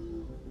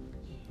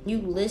 You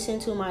listen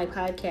to my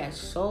podcast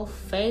so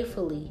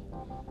faithfully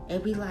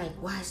and be like,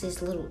 why is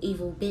this little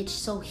evil bitch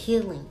so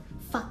healing?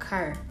 Fuck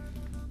her.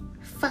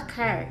 Fuck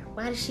her.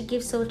 Why does she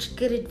give such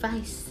good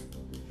advice?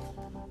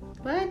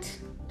 What?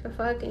 The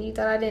fuck? And you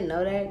thought I didn't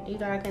know that? You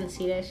thought I couldn't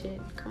see that shit?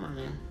 Come on,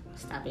 man.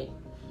 Stop it.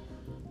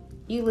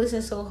 You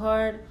listen so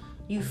hard,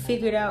 you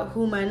figured out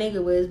who my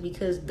nigga was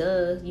because,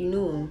 duh, you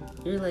knew him.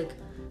 You're like,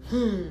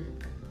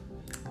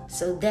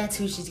 so that's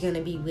who she's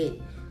gonna be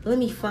with. Let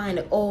me find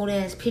an old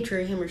ass picture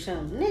of him or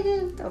something.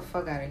 Nigga, get the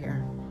fuck out of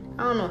here.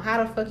 I don't know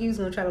how the fuck you was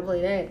gonna try to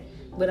play that,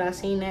 but I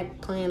seen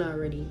that plan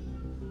already.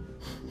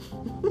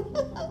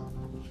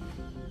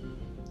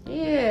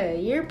 Yeah,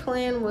 your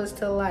plan was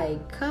to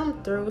like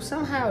come through,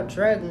 somehow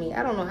drug me.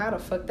 I don't know how the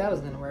fuck that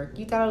was gonna work.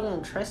 You thought I was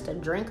gonna trust to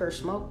drink or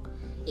smoke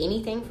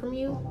anything from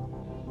you?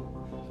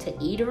 To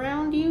eat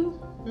around you?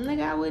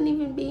 Nigga, I wouldn't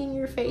even be in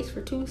your face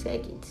for 2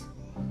 seconds.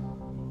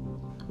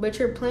 But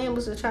your plan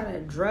was to try to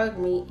drug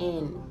me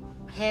and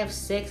have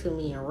sex with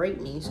me and rape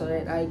me so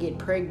that I get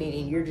pregnant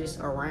and you're just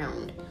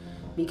around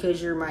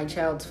because you're my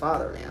child's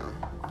father now.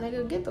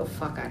 Nigga, get the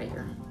fuck out of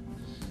here.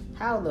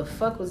 How the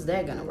fuck was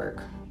that gonna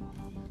work?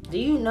 Do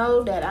you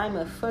know that I'm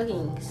a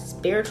fucking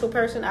spiritual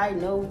person? I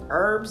know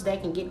herbs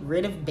that can get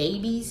rid of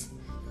babies.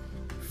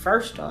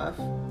 First off,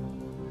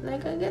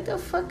 nigga, get the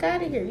fuck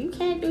out of here. You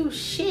can't do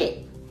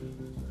shit.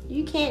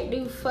 You can't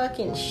do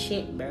fucking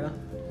shit, bro.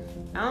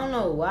 I don't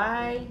know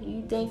why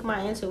you think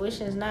my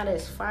intuition is not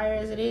as fire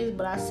as it is,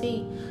 but I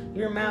see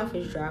your mouth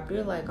is dropped.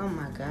 You're like, oh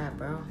my God,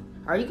 bro.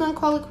 Are you gonna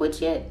call it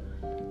quits yet?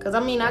 Because, I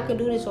mean, I can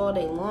do this all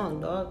day long,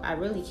 dog. I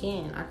really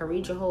can. I can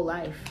read your whole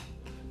life.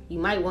 You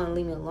might want to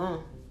leave me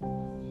alone.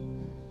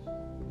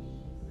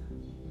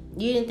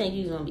 You didn't think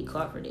you was gonna be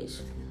caught for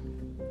this.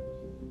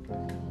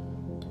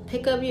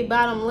 Pick up your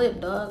bottom lip,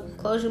 dog.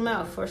 Close your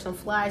mouth for some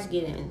flies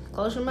get in.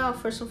 Close your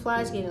mouth for some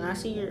flies get in. I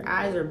see your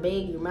eyes are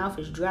big. Your mouth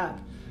is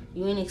dropped.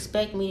 You didn't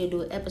expect me to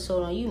do an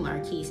episode on you,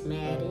 Marquise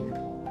Madden.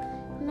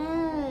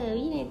 No,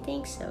 you didn't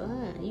think so,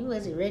 huh? You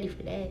wasn't ready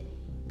for that.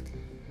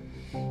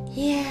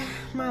 Yeah,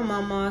 my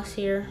mama's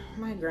here.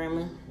 My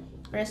grandma.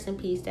 Rest in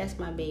peace. That's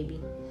my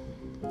baby.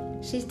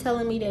 She's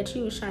telling me that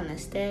you was trying to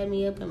stab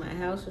me up in my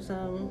house or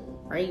something,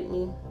 rape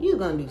me. You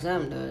gonna do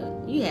something,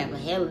 dog. You have a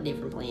hell of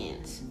different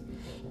plans.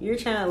 You're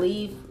trying to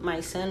leave my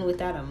son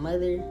without a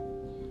mother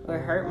or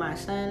hurt my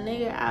son,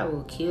 nigga, I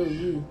will kill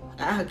you.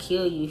 I'll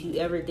kill you if you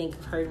ever think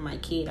of hurting my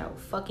kid. I will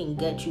fucking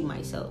gut you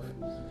myself.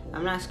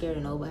 I'm not scared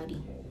of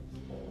nobody.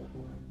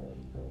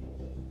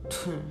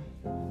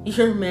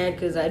 You're mad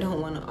because I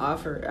don't want to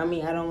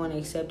I don't want to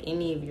accept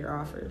any of your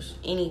offers.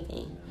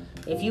 Anything.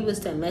 If you was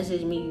to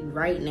message me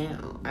right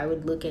now, I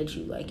would look at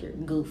you like you're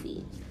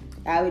goofy.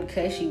 I would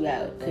cuss you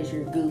out because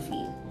you're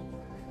goofy.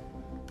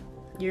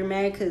 You're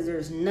mad because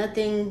there's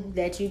nothing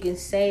that you can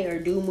say or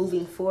do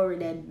moving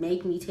forward that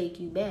make me take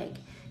you back.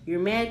 You're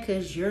mad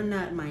because you're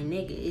not my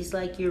nigga. It's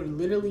like you're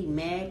literally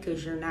mad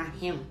because you're not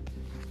him.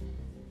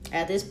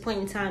 At this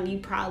point in time, you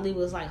probably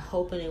was like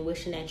hoping and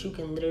wishing that you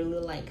can literally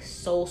like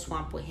soul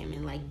swamp with him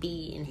and like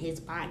be in his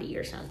body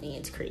or something.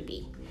 It's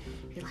creepy.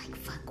 You're like,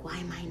 fuck, why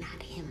am I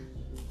not him?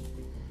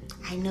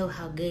 I know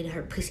how good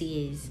her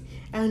pussy is.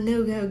 I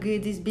know how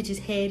good this bitch's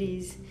head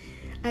is.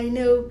 I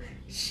know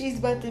she's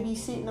about to be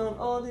sitting on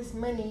all this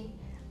money.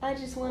 I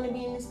just want to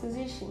be in this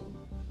position.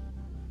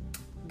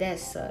 That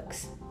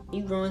sucks.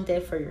 You ruined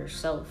that for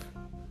yourself.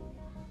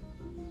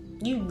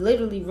 You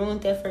literally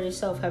ruined that for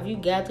yourself. Have you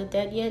gathered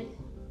that yet?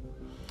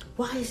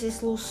 Why is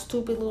this little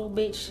stupid little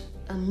bitch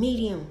a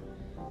medium?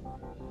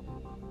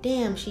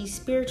 Damn, she's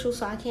spiritual,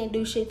 so I can't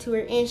do shit to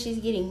her, and she's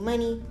getting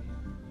money.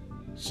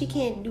 She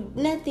can't do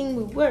nothing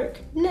with work.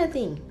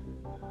 Nothing.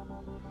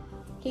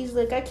 He's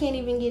like, I can't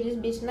even get this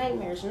bitch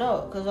nightmares.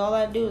 No, because all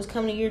I do is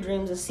come to your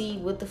dreams and see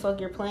what the fuck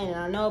you're planning.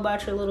 I know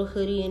about your little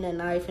hoodie and a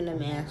knife and a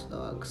mask,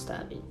 dog.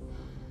 Stop it.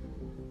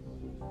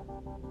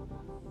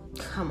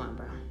 Come on,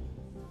 bro.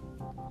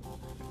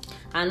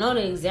 I know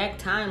the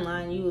exact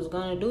timeline you was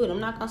going to do it. I'm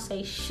not going to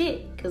say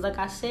shit. Because like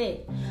I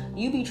said,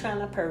 you be trying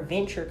to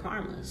prevent your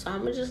karma. So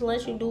I'm going to just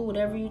let you do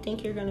whatever you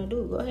think you're going to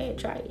do. Go ahead,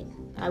 try it.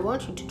 I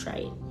want you to try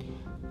it.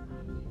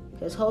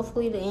 Because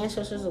hopefully the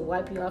ancestors will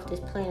wipe you off this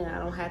planet. I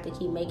don't have to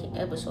keep making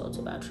episodes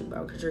about you,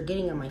 bro. Because you're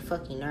getting on my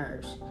fucking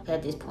nerves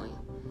at this point.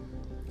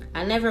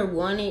 I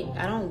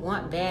don't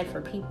want bad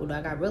for people,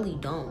 dog. I really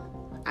don't.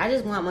 I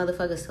just want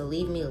motherfuckers to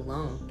leave me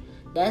alone.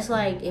 That's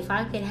like if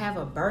I could have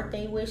a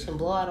birthday wish and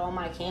blow out all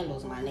my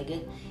candles, my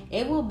nigga.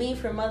 It will be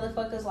for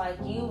motherfuckers like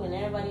you and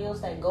everybody else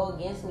that go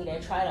against me,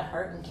 that try to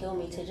hurt and kill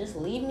me, to just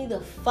leave me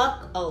the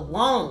fuck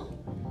alone.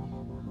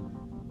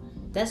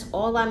 That's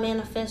all I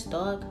manifest,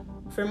 dog.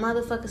 For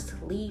motherfuckers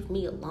to leave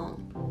me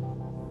alone.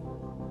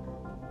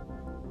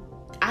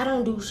 I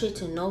don't do shit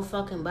to no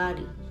fucking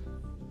body.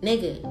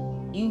 Nigga,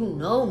 you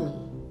know me.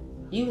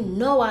 You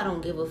know I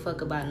don't give a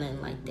fuck about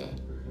nothing like that.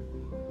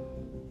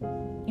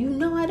 You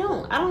know I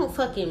don't. I don't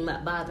fucking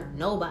bother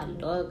nobody,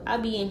 dog. I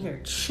be in here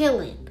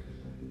chilling.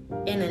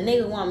 And a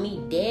nigga want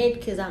me dead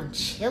because I'm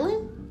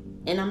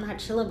chilling? And I'm not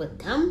chilling with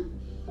them?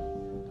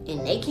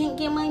 And they can't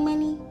get my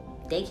money?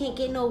 They can't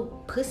get no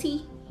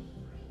pussy?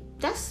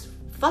 That's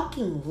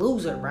fucking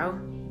loser, bro.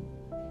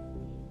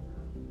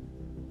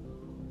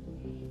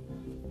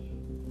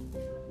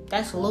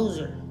 That's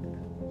loser.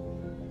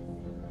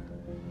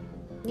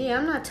 Yeah,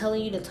 I'm not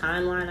telling you the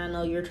timeline. I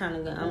know you're trying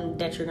to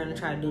that you're gonna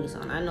try to do this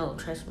on. I know,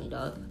 trust me,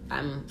 dog.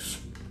 I'm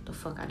the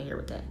fuck out of here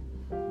with that.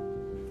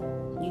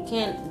 You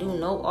can't do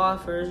no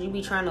offers. You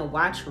be trying to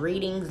watch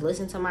readings,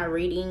 listen to my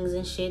readings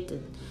and shit,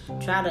 to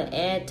try to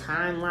add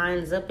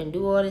timelines up and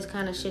do all this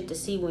kind of shit to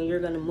see when you're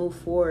gonna move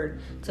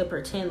forward, to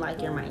pretend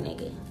like you're my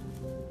nigga.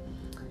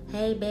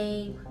 Hey,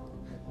 babe,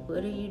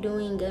 what are you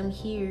doing? I'm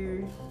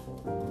here.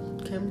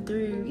 Come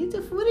through.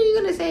 What are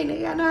you gonna say,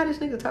 nigga? I know how this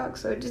nigga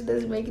talks, so it just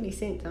doesn't make any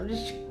sense. I'm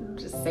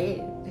just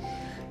saying.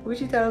 What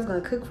you thought I was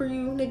gonna cook for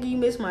you, nigga? You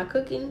miss my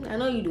cooking? I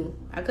know you do.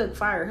 I cook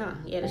fire, huh?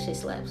 Yeah, that shit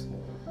slaps.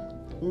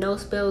 No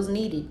spells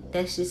needed.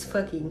 That's just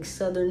fucking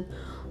southern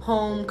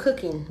home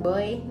cooking,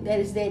 boy.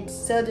 That is that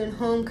southern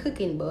home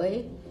cooking,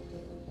 boy.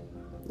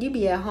 You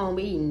be at home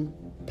eating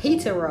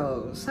pizza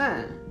rolls,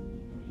 huh?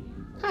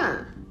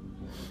 Huh?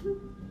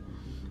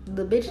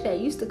 The bitch that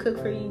used to cook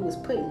for you was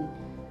putting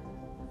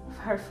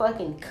her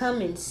fucking cum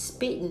and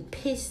spit and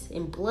piss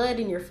and blood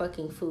in your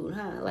fucking food,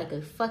 huh? Like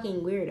a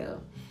fucking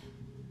weirdo.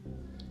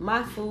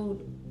 My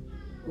food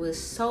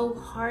was so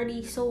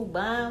hearty, so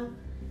bomb,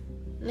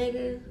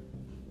 nigga.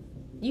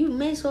 You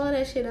miss all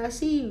that shit. I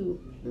see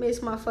you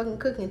miss my fucking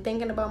cooking,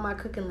 thinking about my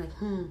cooking like,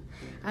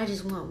 I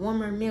just want one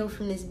more meal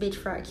from this bitch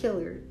before I kill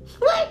her.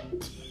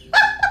 What?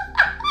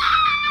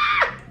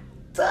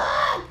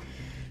 Fuck.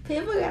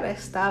 People gotta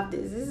stop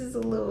this. This is a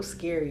little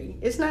scary.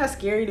 It's not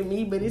scary to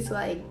me, but it's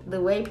like the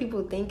way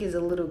people think is a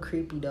little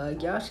creepy,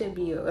 dog. Y'all should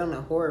be on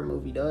a horror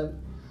movie, dog.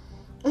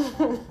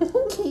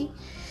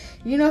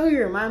 You know who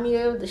you remind me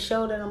of? The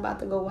show that I'm about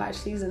to go watch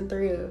season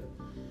 3 of.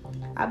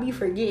 I be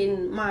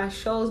forgetting my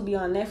shows be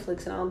on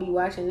Netflix and I don't be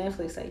watching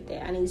Netflix like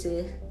that. I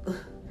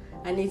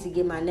need to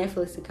get my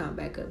Netflix account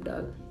back up,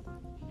 dog.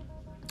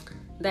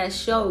 That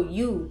show,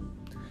 You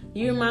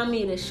remind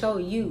me of the show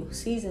You.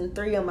 Season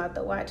 3, I'm about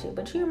to watch it.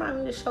 But you remind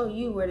me of the show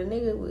You, where the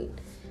nigga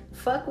would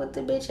fuck with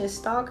the bitch and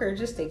stalk her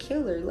just to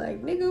kill her.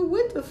 Like, nigga,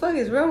 what the fuck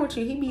is wrong with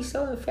you? He be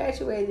so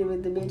infatuated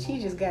with the bitch,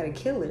 he just gotta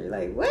kill her.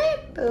 Like,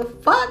 what the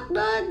fuck,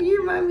 dog?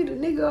 You remind me of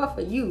the nigga off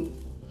of You.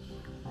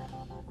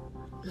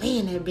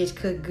 Man, that bitch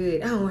cook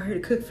good. I don't want her to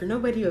cook for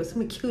nobody else. I'm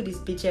gonna kill this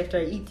bitch after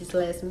I eat this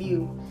last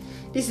meal.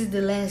 This is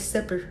the last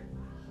supper.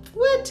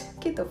 What?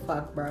 Get the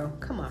fuck, bro.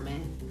 Come on,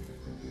 man.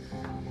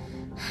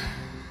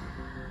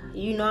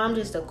 You know I'm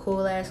just a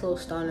cool ass little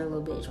stoner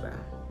little bitch, bro.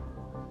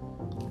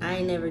 I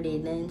ain't never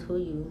did nothing to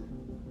you.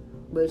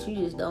 But you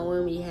just don't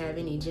want me to have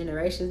any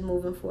generations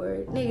moving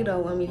forward. Nigga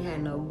don't want me to have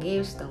no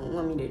gifts. Don't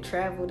want me to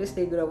travel. This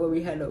nigga don't want me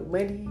to have no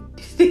money.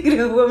 This nigga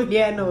don't want me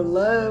to have no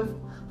love.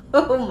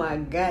 Oh my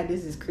God,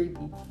 this is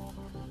creepy.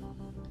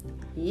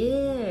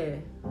 Yeah.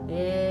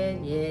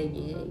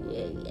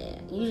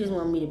 You just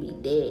want me to be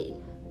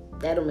dead.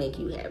 That'll make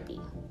you happy.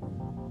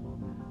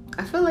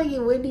 I feel like it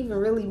wouldn't even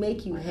really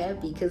make you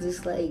happy because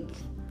it's like,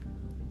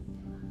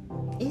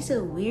 it's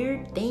a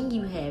weird thing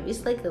you have.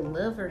 It's like a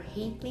love or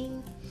hate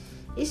thing.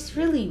 It's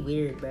really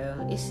weird,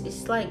 bro.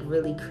 It's like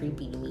really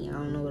creepy to me. I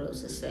don't know what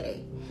else to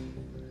say.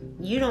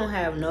 You don't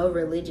have no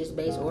religious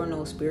base or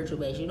no spiritual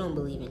base. You don't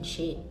believe in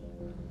shit.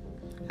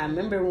 I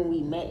remember when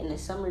we met in the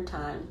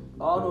summertime,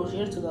 all those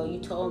years ago, you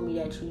told me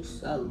that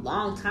a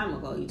long time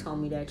ago, you told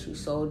me that you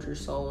sold your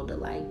soul to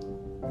like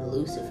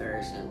Lucifer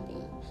or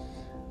something,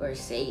 or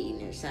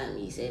Satan or something.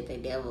 You said the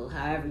devil,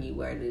 however you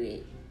worded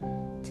it,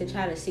 to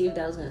try to see if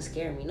that was gonna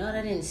scare me. No,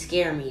 that didn't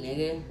scare me,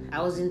 nigga.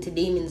 I was into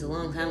demons a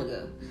long time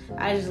ago.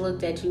 I just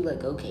looked at you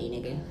like, okay,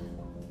 nigga.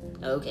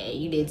 Okay,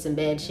 you did some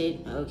bad shit.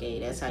 Okay,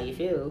 that's how you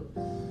feel.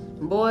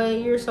 Boy,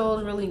 your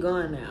soul's really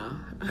gone now.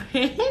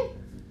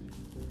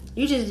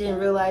 You just didn't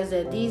realize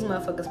that these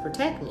motherfuckers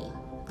protect me.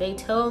 They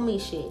tell me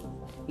shit.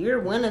 You're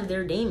one of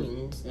their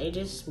demons. They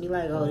just be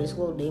like, oh, this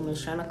little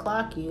demon's trying to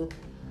clock you.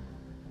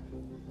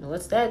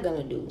 What's that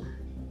gonna do?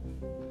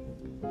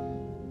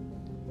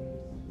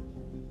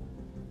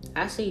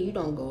 I see you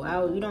don't go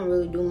out. You don't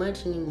really do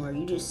much anymore.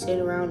 You just sit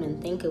around and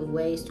think of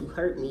ways to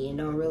hurt me and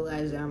don't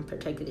realize that I'm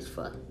protected as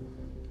fuck.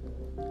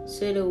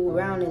 Sit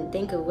around and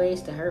think of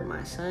ways to hurt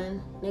my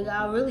son. Nigga,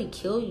 I'll really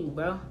kill you,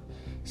 bro.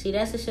 See,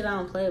 that's the shit I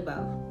don't play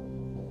about.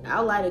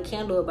 I'll light a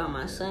candle about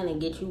my son and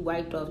get you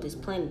wiped off this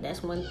planet.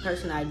 That's one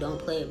person I don't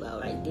play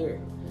about right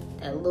there.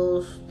 That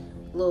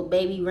little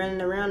baby running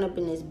around up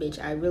in this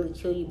bitch. I really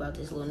kill you about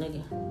this little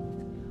nigga.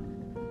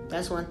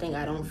 That's one thing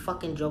I don't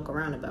fucking joke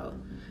around about.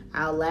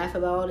 I'll laugh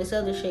about all this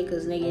other shit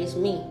because nigga, it's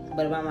me.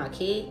 But about my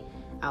kid,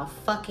 I'll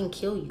fucking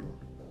kill you.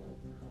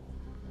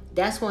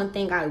 That's one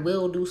thing I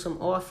will do some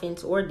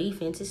offense or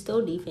defense. It's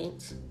still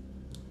defense.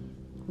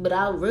 But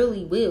I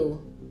really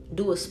will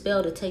do a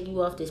spell to take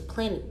you off this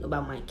planet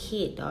about my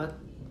kid, dog.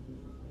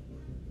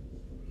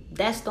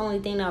 That's the only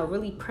thing that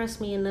really press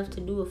me enough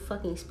to do a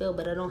fucking spell,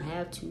 but I don't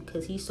have to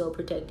because he's so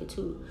protected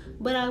too.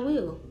 But I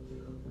will.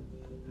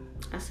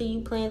 I see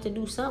you plan to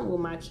do something with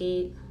my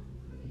kid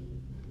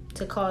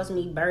to cause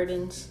me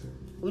burdens.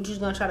 We're just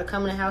gonna try to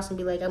come in the house and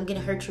be like, I'm gonna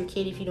hurt your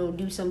kid if you don't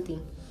do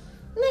something.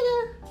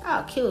 Nigga,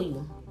 I'll kill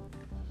you.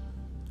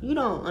 You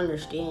don't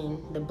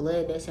understand the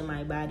blood that's in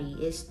my body.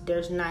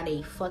 There's not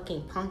a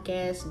fucking punk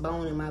ass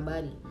bone in my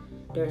body.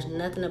 There's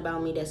nothing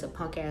about me that's a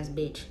punk ass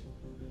bitch.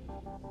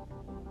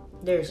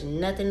 There's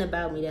nothing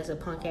about me that's a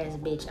punk ass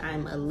bitch.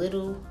 I'm a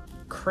little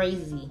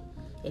crazy.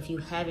 If you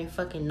haven't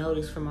fucking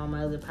noticed from all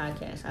my other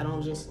podcasts, I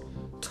don't just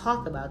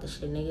talk about this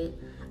shit, nigga.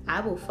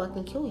 I will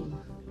fucking kill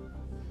you.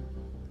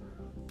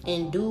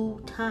 In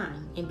due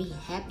time and be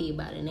happy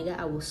about it, nigga.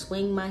 I will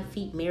swing my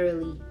feet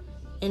merrily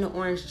in an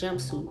orange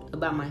jumpsuit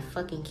about my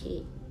fucking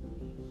kid.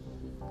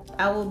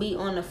 I will be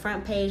on the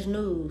front page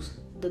news.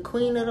 The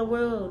queen of the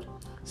world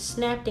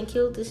snapped and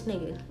killed this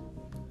nigga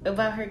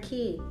about her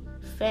kid.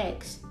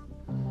 Facts.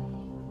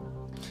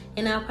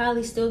 And I'll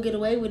probably still get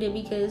away with it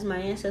because my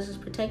ancestors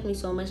protect me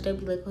so much. They'll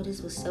be like, oh,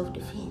 this was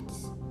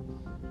self-defense.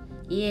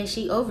 Yeah,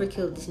 she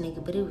overkilled this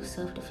nigga, but it was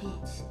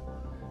self-defense.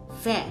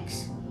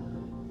 Facts.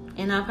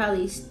 And I'll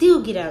probably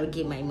still get out and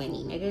get my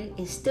money, nigga.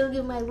 And still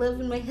get my love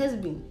and my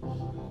husband.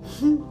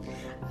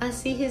 I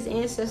see his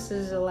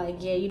ancestors are like,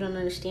 yeah, you don't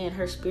understand.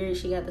 Her spirit,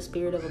 she got the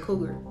spirit of a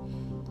cougar.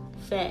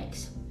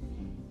 Facts.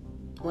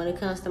 When it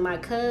comes to my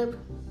cub,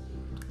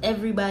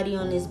 everybody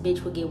on this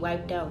bitch will get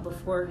wiped out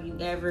before you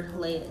ever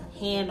lay a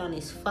hand on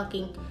his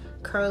fucking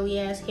curly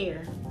ass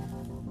hair.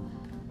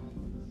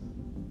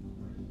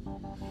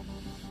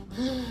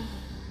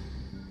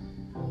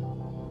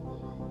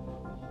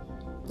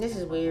 This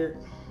is weird.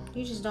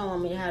 You just don't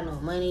want me to have no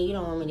money. You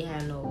don't want me to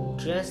have no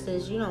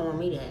justice. You don't want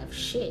me to have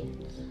shit.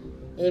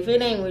 If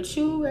it ain't with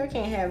you, I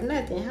can't have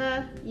nothing,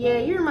 huh? Yeah,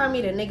 you remind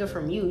me of the nigga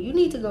from You. You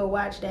need to go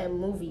watch that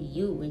movie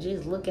You and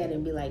just look at it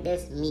and be like,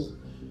 that's me.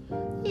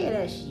 Yeah,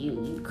 that's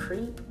you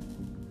creep.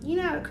 You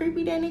know how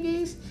creepy that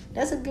nigga is?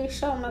 That's a good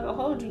show, I'm not gonna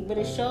hold you, but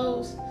it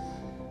shows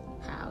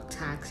how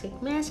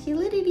toxic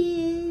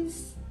masculinity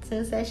is.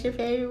 Since that's your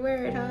favorite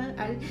word, huh?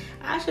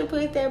 I should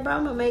put that, bro.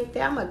 I'm gonna make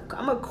that. I'm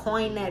gonna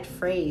coin that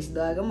phrase,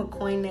 dog. I'm gonna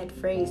coin that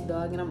phrase,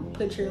 dog, and I'm gonna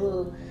put your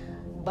little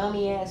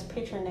bummy ass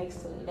picture next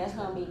to it. That's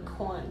gonna be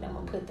coined. I'm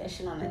gonna put that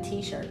shit on a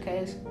t-shirt,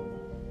 cuz.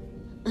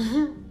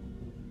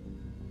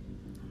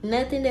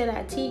 Nothing that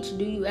I teach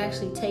do you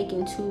actually take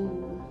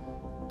into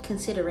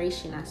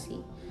consideration, I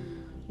see.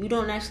 You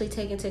don't actually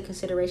take into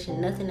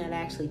consideration nothing that I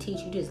actually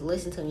teach. You just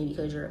listen to me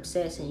because you're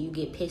obsessed and you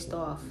get pissed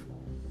off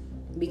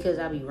because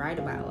I be right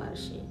about a lot of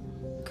shit.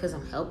 Because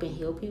I'm helping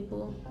heal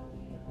people.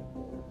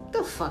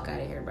 Get the fuck out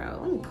of here, bro.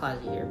 Let me pause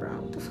it here, bro.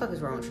 What the fuck is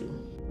wrong with you?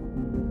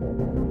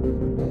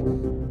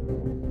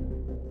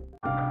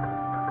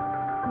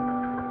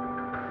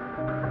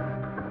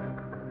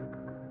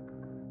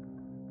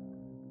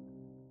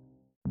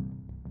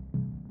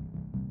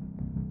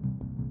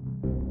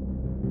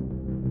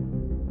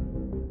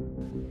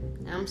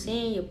 I'm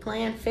saying your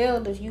plan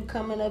failed if you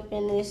coming up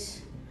in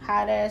this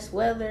hot ass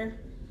weather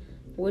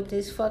with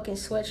this fucking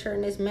sweatshirt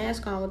and this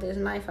mask on with this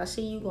knife. I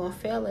see you gonna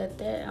fail at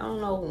that. I don't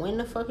know when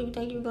the fuck you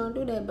think you're gonna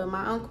do that, but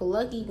my Uncle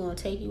Lucky gonna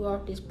take you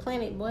off this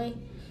planet, boy.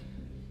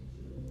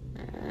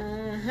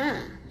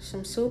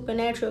 Some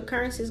supernatural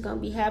occurrences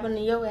gonna be happening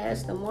to your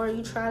ass the more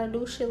you try to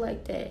do shit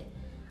like that.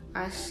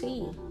 I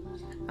see.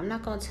 I'm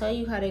not gonna tell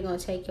you how they gonna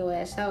take your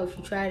ass out if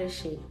you try this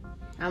shit.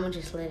 I'm gonna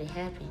just let it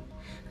happen.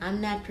 I'm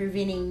not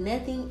preventing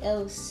nothing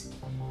else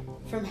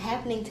from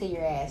happening to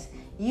your ass.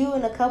 You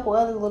and a couple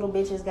other little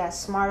bitches got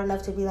smart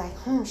enough to be like,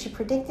 she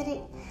predicted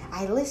it.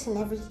 I listen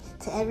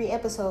to every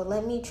episode.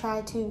 Let me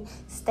try to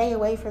stay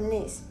away from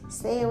this,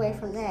 stay away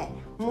from that,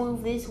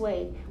 move this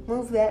way,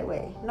 move that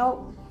way.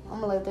 Nope,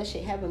 I'm gonna let that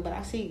shit happen. But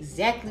I see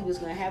exactly what's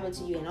gonna happen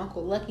to you, and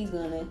Uncle Lucky's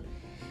gonna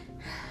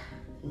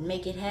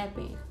make it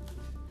happen.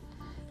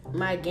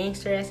 My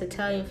gangster ass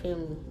Italian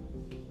family.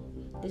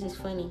 This is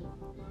funny.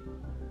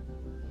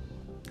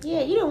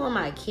 Yeah, you don't want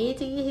my kid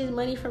to get his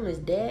money from his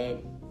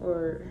dad,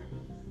 or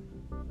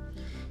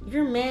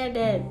you're mad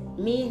that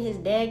me and his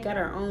dad got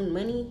our own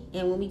money,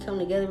 and when we come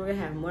together, we're gonna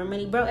have more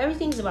money. Bro,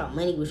 everything's about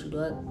money with you,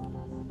 dog.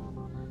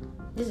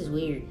 This is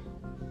weird.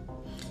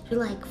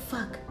 You're like,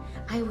 fuck,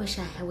 I wish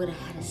I would have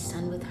had a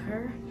son with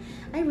her.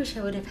 I wish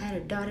I would have had a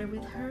daughter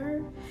with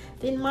her.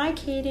 Then my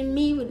kid and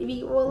me would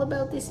be all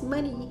about this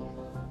money.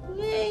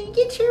 Man,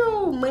 get your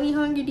old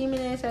money-hungry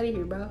demon ass out of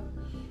here, bro.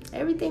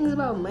 Everything's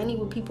about money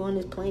with people on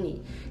this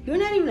planet. You're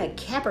not even a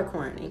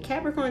Capricorn, and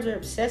Capricorns are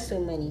obsessed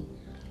with money.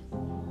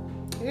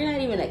 You're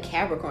not even a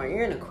Capricorn.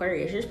 You're an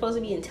Aquarius. You're supposed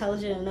to be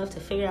intelligent enough to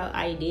figure out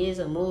ideas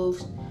and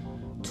moves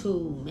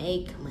to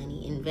make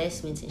money,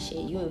 investments and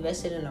shit. You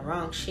invested in the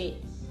wrong shit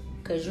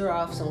because you're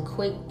off some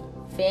quick,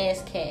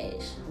 fast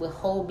cash with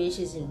whole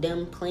bitches and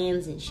dumb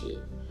plans and shit.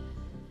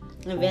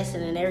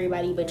 Investing in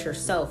everybody but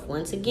yourself.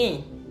 Once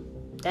again,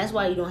 that's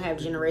why you don't have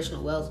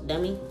generational wealth,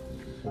 dummy.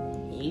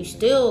 You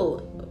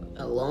still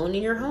alone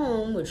in your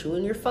home with you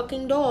and your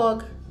fucking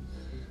dog.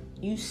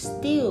 You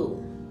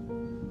still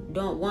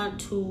don't want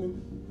to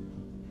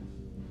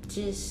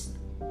just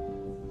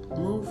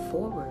move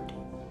forward.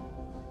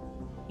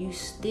 You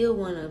still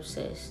want to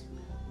obsess.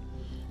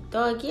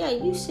 Dog, yeah,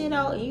 you sit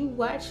out and you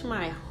watch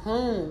my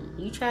home.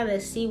 You try to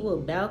see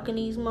what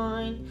balcony's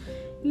mine.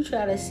 You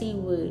try to see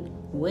what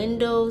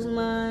windows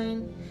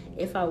mine.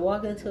 If I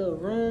walk into a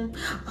room,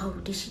 oh,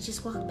 did she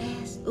just walk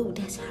past? Oh,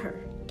 that's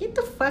her. Get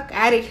the fuck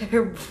out of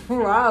here,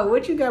 bro.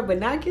 What, you got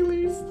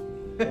binoculars?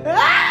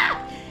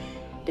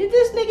 Did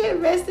this nigga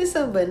invest in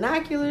some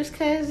binoculars?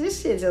 Cause this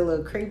shit's a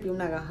little creepy. I'm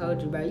not gonna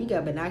hold you, bro. You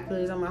got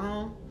binoculars on my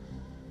home?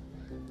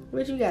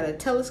 What, you got a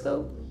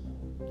telescope?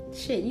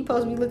 Shit, you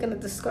supposed to be looking at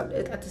the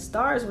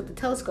stars with the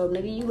telescope,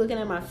 nigga. You looking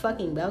at my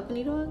fucking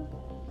balcony, dog?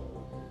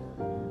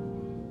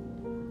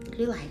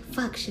 You're like,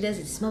 fuck, she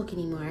doesn't smoke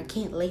anymore. I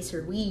can't lace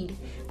her weed.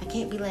 I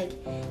can't be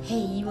like, hey,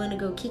 you wanna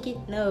go kick it?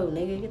 No,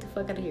 nigga, get the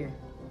fuck out of here.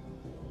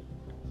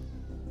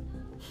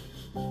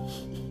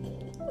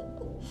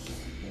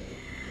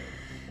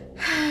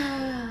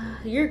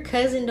 Your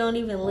cousin don't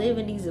even live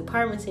in these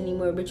apartments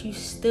anymore, but you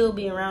still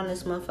be around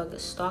this motherfucker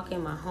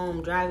stalking my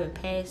home, driving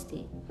past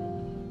it,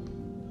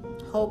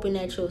 hoping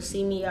that you'll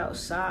see me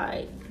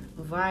outside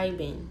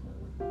vibing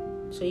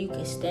so you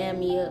can stab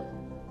me up.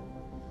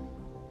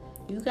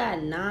 You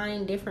got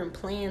 9 different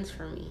plans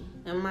for me,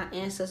 and my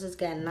ancestors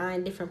got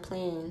 9 different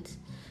plans.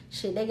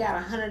 Shit, they got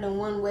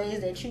 101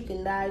 ways that you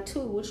can die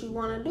too. What you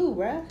want to do,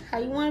 bruh? How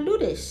you want to do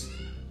this?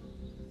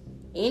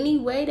 Any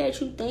way that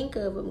you think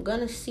of, I'm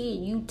gonna see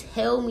it. You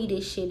tell me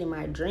this shit in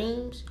my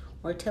dreams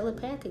or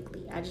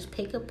telepathically. I just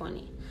pick up on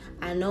it.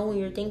 I know when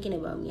you're thinking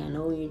about me. I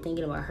know when you're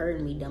thinking about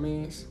hurting me,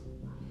 dumbass.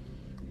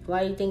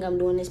 Why do you think I'm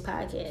doing this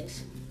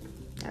podcast?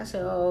 I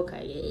said, oh,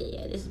 okay,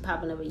 yeah. This is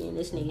popping up again.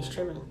 This nigga's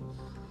tripping.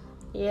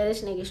 Yeah,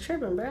 this nigga's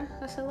tripping, bruh.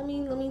 I said, let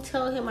me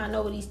tell him I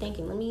know what he's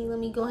thinking. Let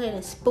me go ahead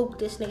and spook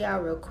this nigga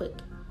out real quick.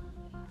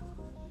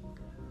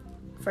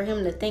 For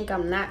him to think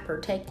I'm not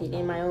protected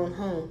in my own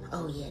home.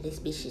 Oh yeah, this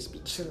bitch just be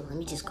chilling. Let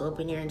me just go up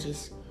in there and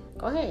just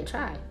go ahead,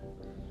 try.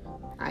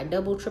 I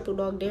double, triple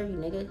dog dare you,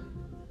 nigga.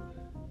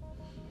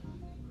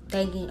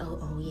 Thinking,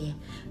 oh yeah,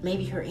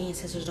 maybe her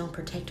ancestors don't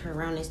protect her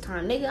around this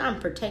time. Nigga, I'm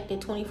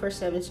protected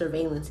 24/7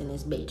 surveillance in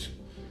this bitch.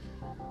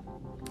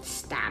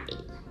 Stop it.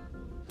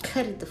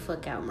 Cut it the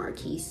fuck out,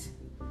 Marquise.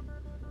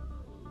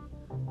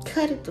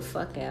 Cut it the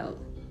fuck out.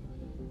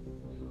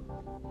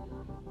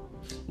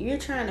 You're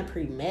trying to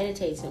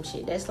premeditate some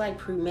shit. That's like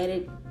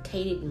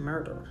premeditated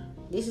murder.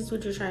 This is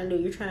what you're trying to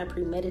do. You're trying to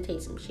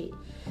premeditate some shit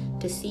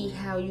to see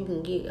how you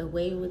can get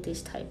away with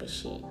this type of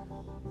shit.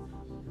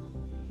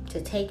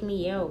 To take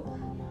me out.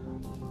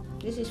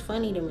 This is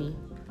funny to me.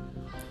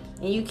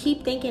 And you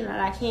keep thinking that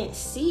I can't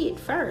see it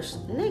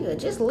first. Nigga,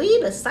 just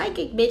leave a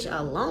psychic bitch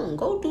alone.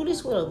 Go do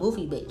this with a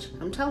goofy bitch.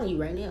 I'm telling you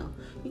right now.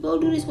 You go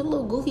do this with a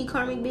little goofy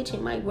karmic bitch,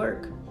 it might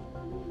work.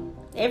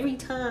 Every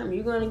time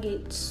you're going to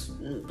get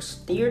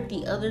steered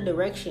the other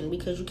direction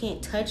because you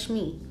can't touch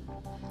me.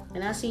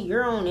 And I see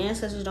your own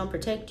ancestors don't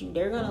protect you.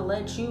 They're going to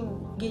let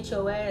you get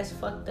your ass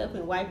fucked up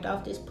and wiped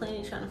off this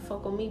planet trying to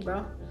fuck with me,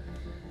 bro.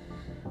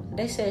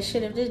 They said,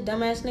 shit, if this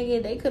dumbass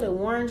nigga, they could have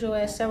warned your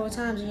ass several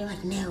times. And you're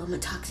like, no, I'm a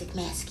toxic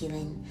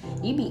masculine.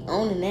 You be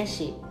owning that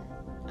shit.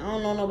 I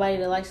don't know nobody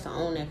that likes to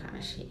own that kind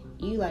of shit.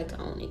 You like to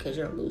own it because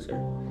you're a loser.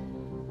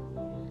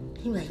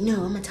 You like,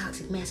 no, I'm a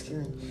toxic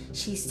masculine.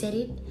 She said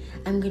it.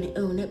 I'm going to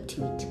own up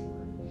to it.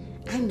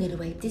 I'm going to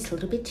wipe this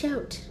little bitch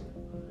out.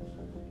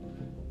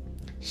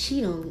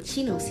 She don't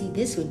see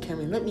this one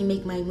coming. Let me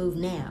make my move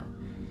now.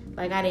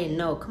 Like I didn't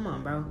know. Come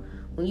on, bro.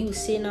 When you was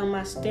sitting on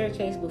my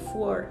staircase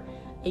before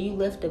and you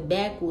left the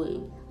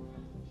backwood,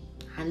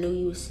 I knew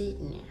you was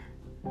sitting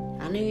there.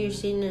 I knew you were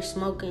sitting there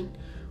smoking,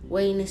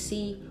 waiting to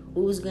see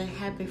what was going to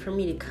happen for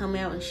me to come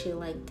out and shit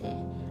like that.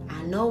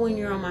 I know when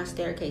you're on my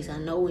staircase. I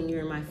know when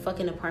you're in my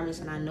fucking apartments.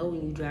 And I know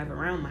when you drive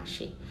around my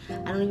shit. I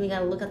don't even got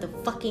to look out the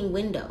fucking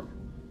window.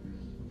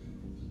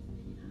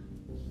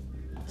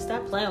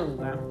 Stop playing with me,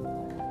 bro.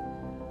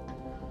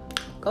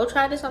 Go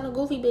try this on a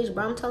goofy bitch,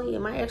 bro. I'm telling you, it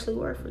might actually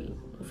work for you.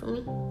 You feel me?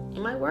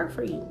 It might work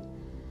for you.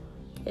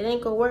 It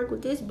ain't gonna work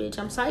with this bitch.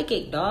 I'm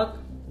psychic, dog.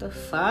 The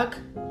fuck?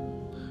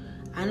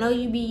 I know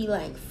you be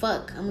like,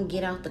 fuck, I'm gonna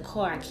get out the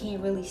car. I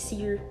can't really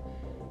see her.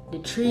 The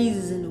trees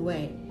is in the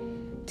way.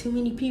 Too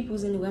many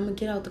people's in the way. I'm gonna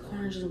get out the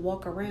car and just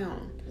walk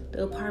around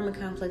the apartment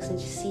complex and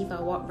just see if I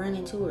run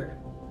into her.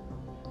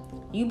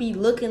 You be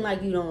looking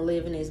like you don't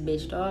live in this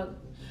bitch, dog.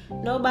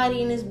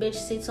 Nobody in this bitch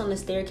sits on the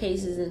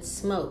staircases and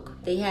smoke.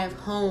 They have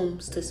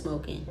homes to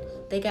smoke in.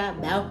 They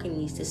got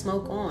balconies to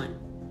smoke on.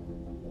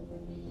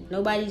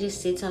 Nobody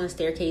just sits on a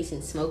staircase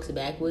and smokes a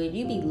backwood.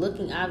 You be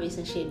looking obvious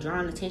and shit,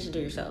 drawing attention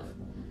to yourself.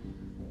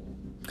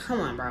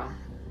 Come on, bro.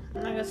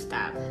 I'm not gonna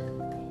stop.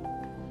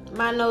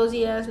 My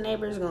nosy ass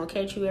neighbor is gonna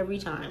catch you every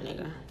time,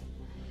 nigga.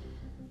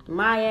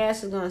 My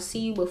ass is gonna see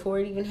you before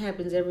it even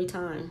happens every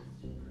time.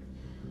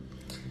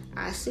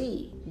 I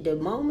see the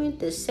moment,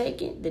 the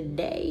second, the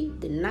day,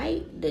 the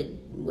night, the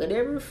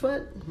whatever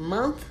fuck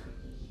month,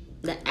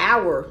 the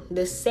hour,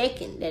 the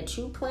second that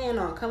you plan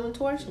on coming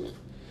towards me.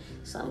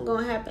 Something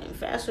gonna happen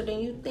faster than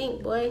you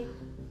think, boy.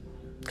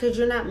 Cause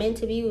you're not meant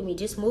to be with me.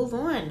 Just move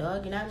on,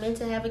 dog. You're not meant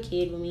to have a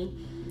kid with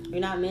me. You're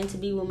not meant to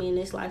be with me in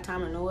this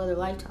lifetime or no other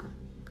lifetime.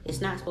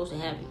 It's not supposed to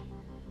happen.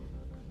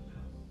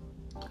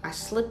 I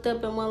slipped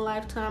up in one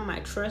lifetime. I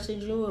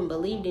trusted you and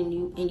believed in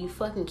you, and you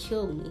fucking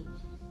killed me.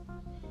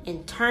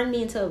 And turned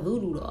me into a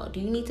voodoo doll. Do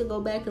you need to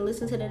go back and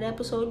listen to that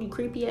episode, you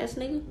creepy ass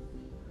nigga?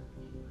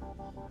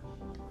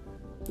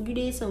 You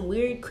did some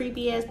weird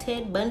creepy ass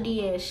Ted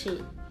Bundy ass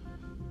shit.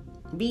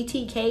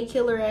 BTK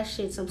killer ass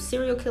shit. Some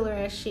serial killer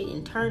ass shit.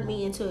 And turned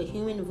me into a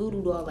human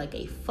voodoo doll like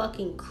a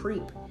fucking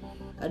creep.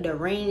 A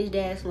deranged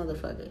ass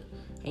motherfucker.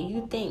 And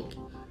you think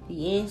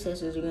the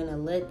ancestors are gonna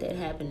let that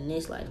happen in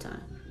this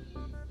lifetime?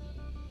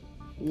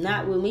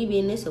 Not with me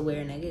being this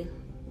aware, nigga.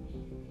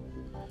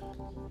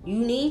 You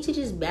need to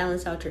just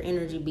balance out your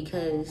energy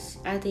because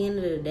at the end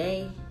of the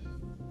day,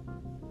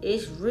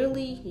 it's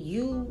really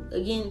you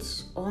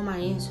against all my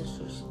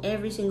ancestors.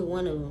 Every single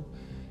one of them.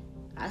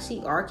 I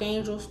see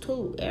archangels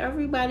too.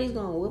 Everybody's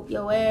gonna whoop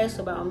your ass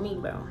about me,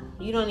 bro.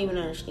 You don't even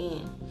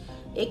understand.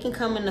 It can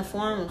come in the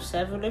form of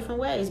several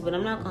different ways, but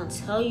I'm not gonna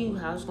tell you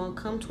how it's gonna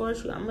come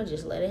towards you. I'm gonna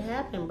just let it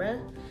happen,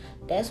 bro.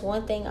 That's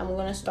one thing I'm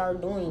gonna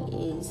start doing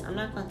is I'm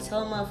not gonna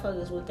tell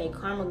motherfuckers what their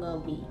karma gonna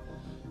be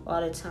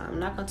all the time. I'm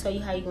not gonna tell you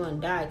how you're gonna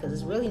die because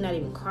it's really not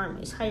even karma.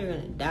 It's how you're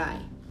gonna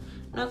die.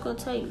 I'm not gonna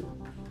tell you.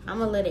 I'm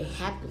gonna let it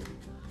happen.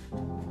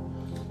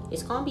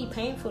 It's gonna be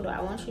painful though.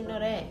 I want you to know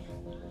that.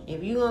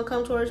 If you gonna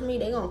come towards me,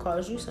 they gonna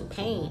cause you some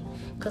pain.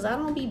 Cause I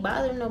don't be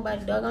bothering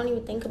nobody, dog. I don't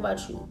even think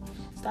about you.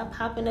 Stop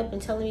popping up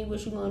and telling me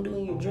what you gonna do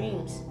in your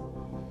dreams.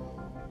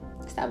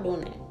 Stop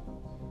doing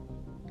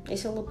that.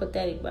 It's a little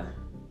pathetic, bro.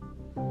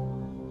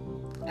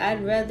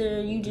 I'd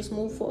rather you just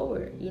move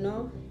forward, you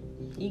know?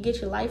 You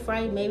get your life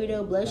right, maybe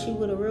they'll bless you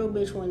with a real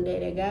bitch one day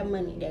that got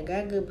money, that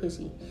got good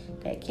pussy,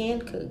 that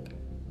can cook.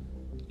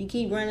 You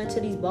keep running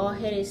to these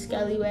bald-headed,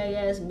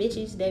 scallywag-ass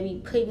bitches that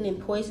be putting and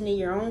poisoning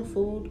your own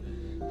food,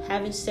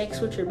 having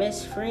sex with your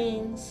best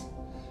friends,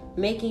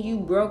 making you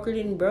broker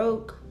than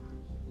broke.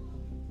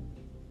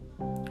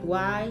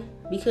 Why?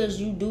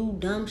 Because you do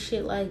dumb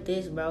shit like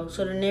this, bro.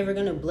 So they're never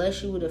gonna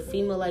bless you with a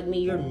female like me.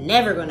 You're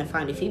never gonna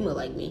find a female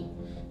like me.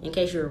 In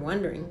case you're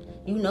wondering.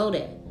 You know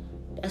that.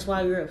 That's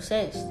why you're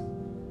obsessed.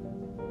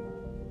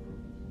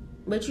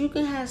 But you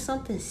can have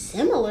something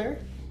similar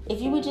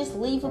If you would just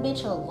leave a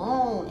bitch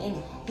alone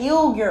and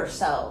heal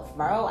yourself,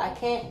 bro. I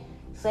can't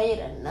say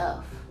it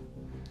enough.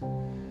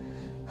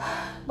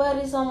 But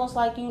it's almost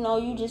like,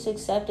 you just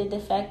accepted the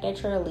fact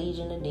that you're a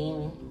legion of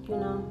demon,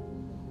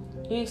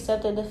 You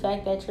accepted the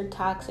fact that you're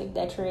toxic,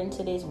 that you're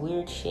into this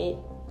weird shit.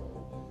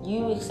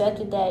 You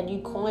accepted that,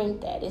 you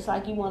coined that. It's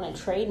like you want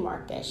to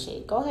trademark that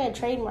shit. Go ahead,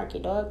 trademark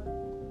it, dog.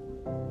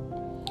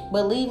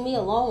 But leave me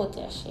alone with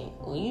that shit.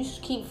 When you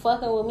keep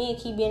fucking with me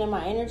and keep being in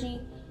my energy,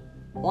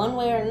 one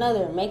way or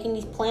another, making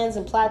these plans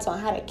and plots on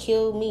how to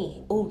kill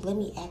me. Ooh, let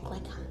me act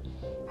like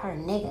I'm her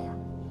nigga.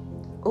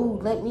 Ooh,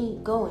 let me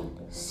go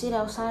and sit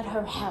outside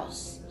her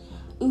house.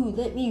 Ooh,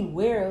 let me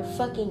wear a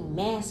fucking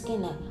mask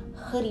and a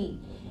hoodie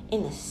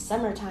in the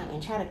summertime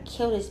and try to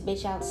kill this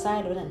bitch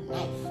outside with a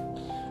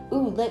knife.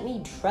 Ooh, let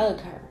me drug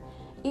her.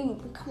 Ooh,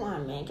 come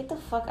on, man. Get the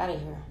fuck out of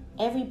here.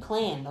 Every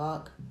plan,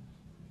 dog.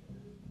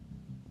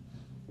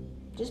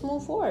 Just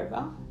move forward,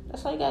 bro.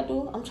 That's all you gotta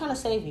do. I'm trying to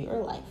save your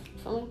life.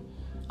 You feel me?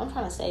 I'm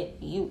trying to save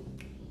you.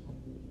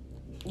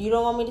 You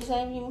don't want me to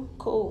save you?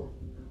 Cool.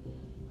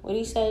 What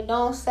he say?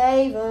 Don't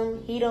save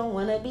him. He don't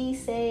want to be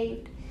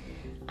saved.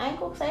 I ain't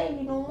gonna save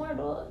you no more,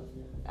 dog.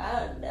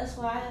 That's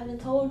why I haven't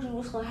told you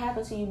what's gonna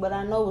happen to you, but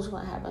I know what's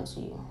gonna happen to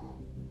you.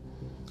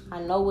 I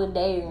know what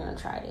day you're gonna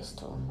try this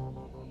too.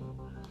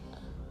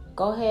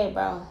 Go ahead,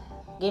 bro.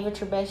 Give it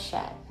your best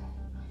shot.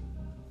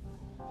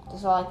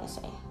 That's all I can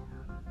say.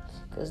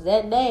 Cause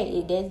that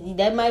day,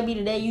 that might be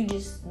the day you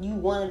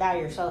want to die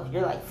yourself.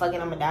 You're like, fuck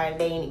it, I'm gonna die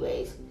today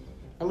anyways.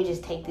 Let me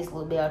just take this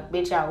little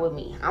bitch out with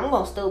me. I'm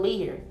gonna still be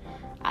here.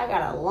 I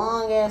got a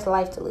long ass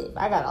life to live.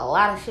 I got a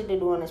lot of shit to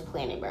do on this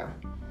planet, bro.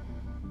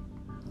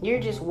 You're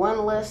just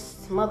one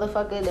less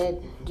motherfucker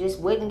that just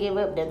wouldn't give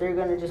up, that they're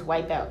gonna just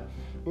wipe out.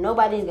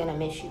 Nobody's gonna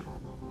miss you.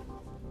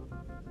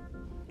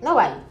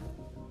 Nobody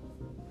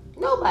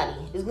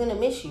is gonna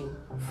miss you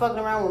fucking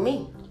around with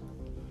me.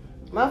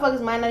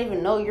 Motherfuckers might not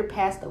even know you're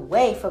passed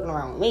away fucking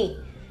around with me.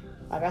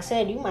 Like I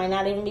said, you might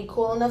not even be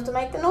cool enough to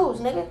make the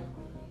news, nigga.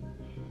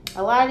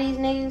 A lot of these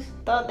niggas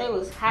thought they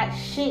was hot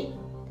shit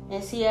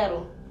in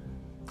Seattle.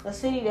 A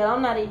city that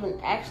I'm not even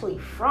actually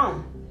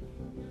from.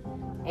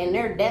 And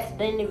their deaths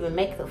didn't even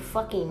make the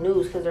fucking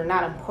news because they're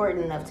not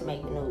important enough to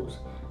make the news.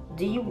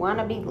 Do you want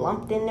to be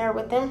lumped in there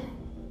with them?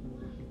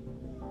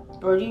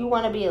 Or do you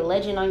want to be a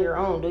legend on your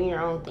own, doing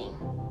your own thing?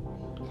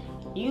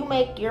 You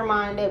make your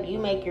mind up, you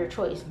make your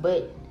choice,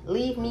 but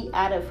leave me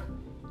out of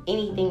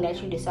anything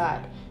that you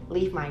decide.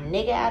 Leave my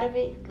nigga out of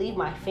it, leave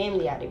my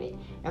family out of it,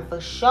 and for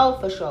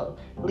sure,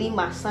 leave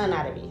my son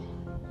out of it.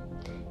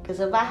 Because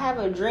if I have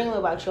a dream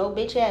about your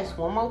bitch ass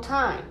one more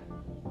time,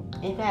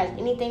 and if it has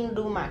anything to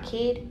do with my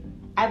kid,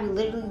 I would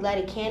literally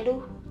light a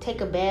candle,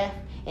 take a bath,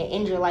 and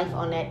end your life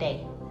on that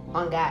day.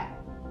 On God.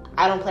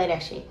 I don't play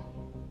that shit.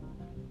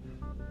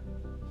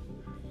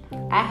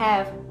 I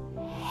have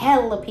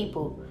hella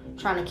people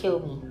trying to kill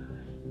me,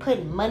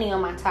 putting money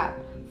on my top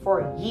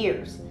for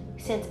years.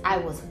 Since I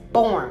was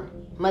born,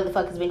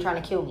 motherfuckers been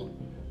trying to kill me.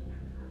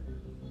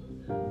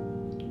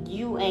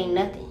 You ain't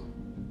nothing.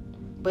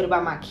 But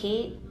about my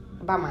kid,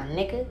 about my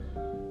nigga,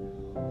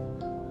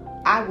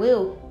 I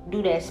will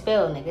do that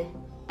spell, nigga.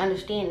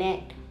 Understand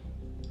that.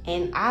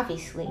 And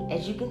obviously,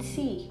 as you can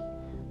see,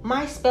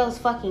 my spells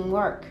fucking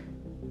work.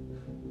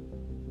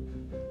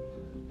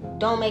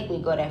 Don't make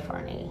me go that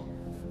far, nigga.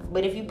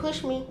 But if you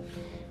push me,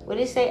 what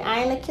it say?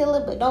 I ain't a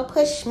killer, but don't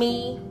push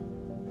me.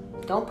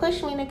 Don't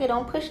push me, nigga.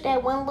 Don't push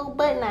that one little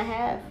button I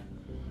have.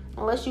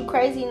 Unless you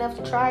crazy enough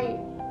to try it.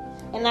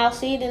 And I'll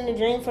see it in the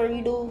dream for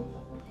you, dude.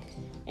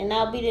 And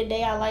that'll be the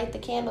day I light the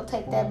candle,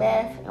 take that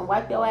bath, and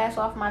wipe your ass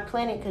off my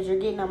planet because you're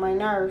getting on my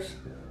nerves.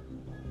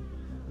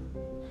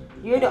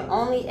 You're the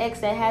only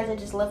ex that hasn't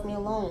just left me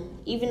alone.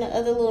 Even the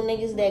other little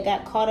niggas that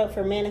got caught up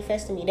for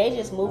manifesting me, they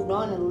just moved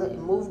on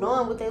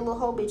with their little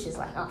hoe bitches.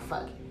 Like, oh,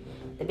 fuck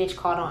it. The bitch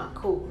caught on.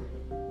 Cool.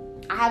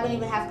 I haven't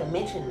even have to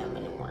mention them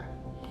anymore.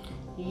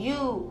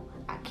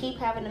 I keep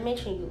having to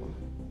mention you.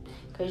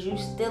 Because you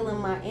still in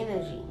my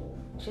energy.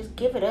 Just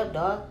give it up,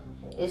 dog.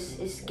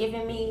 It's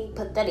giving me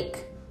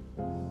pathetic.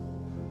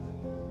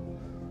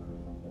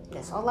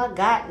 That's all I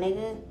got,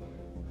 nigga.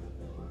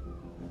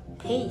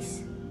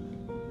 Peace.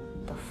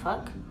 The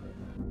fuck?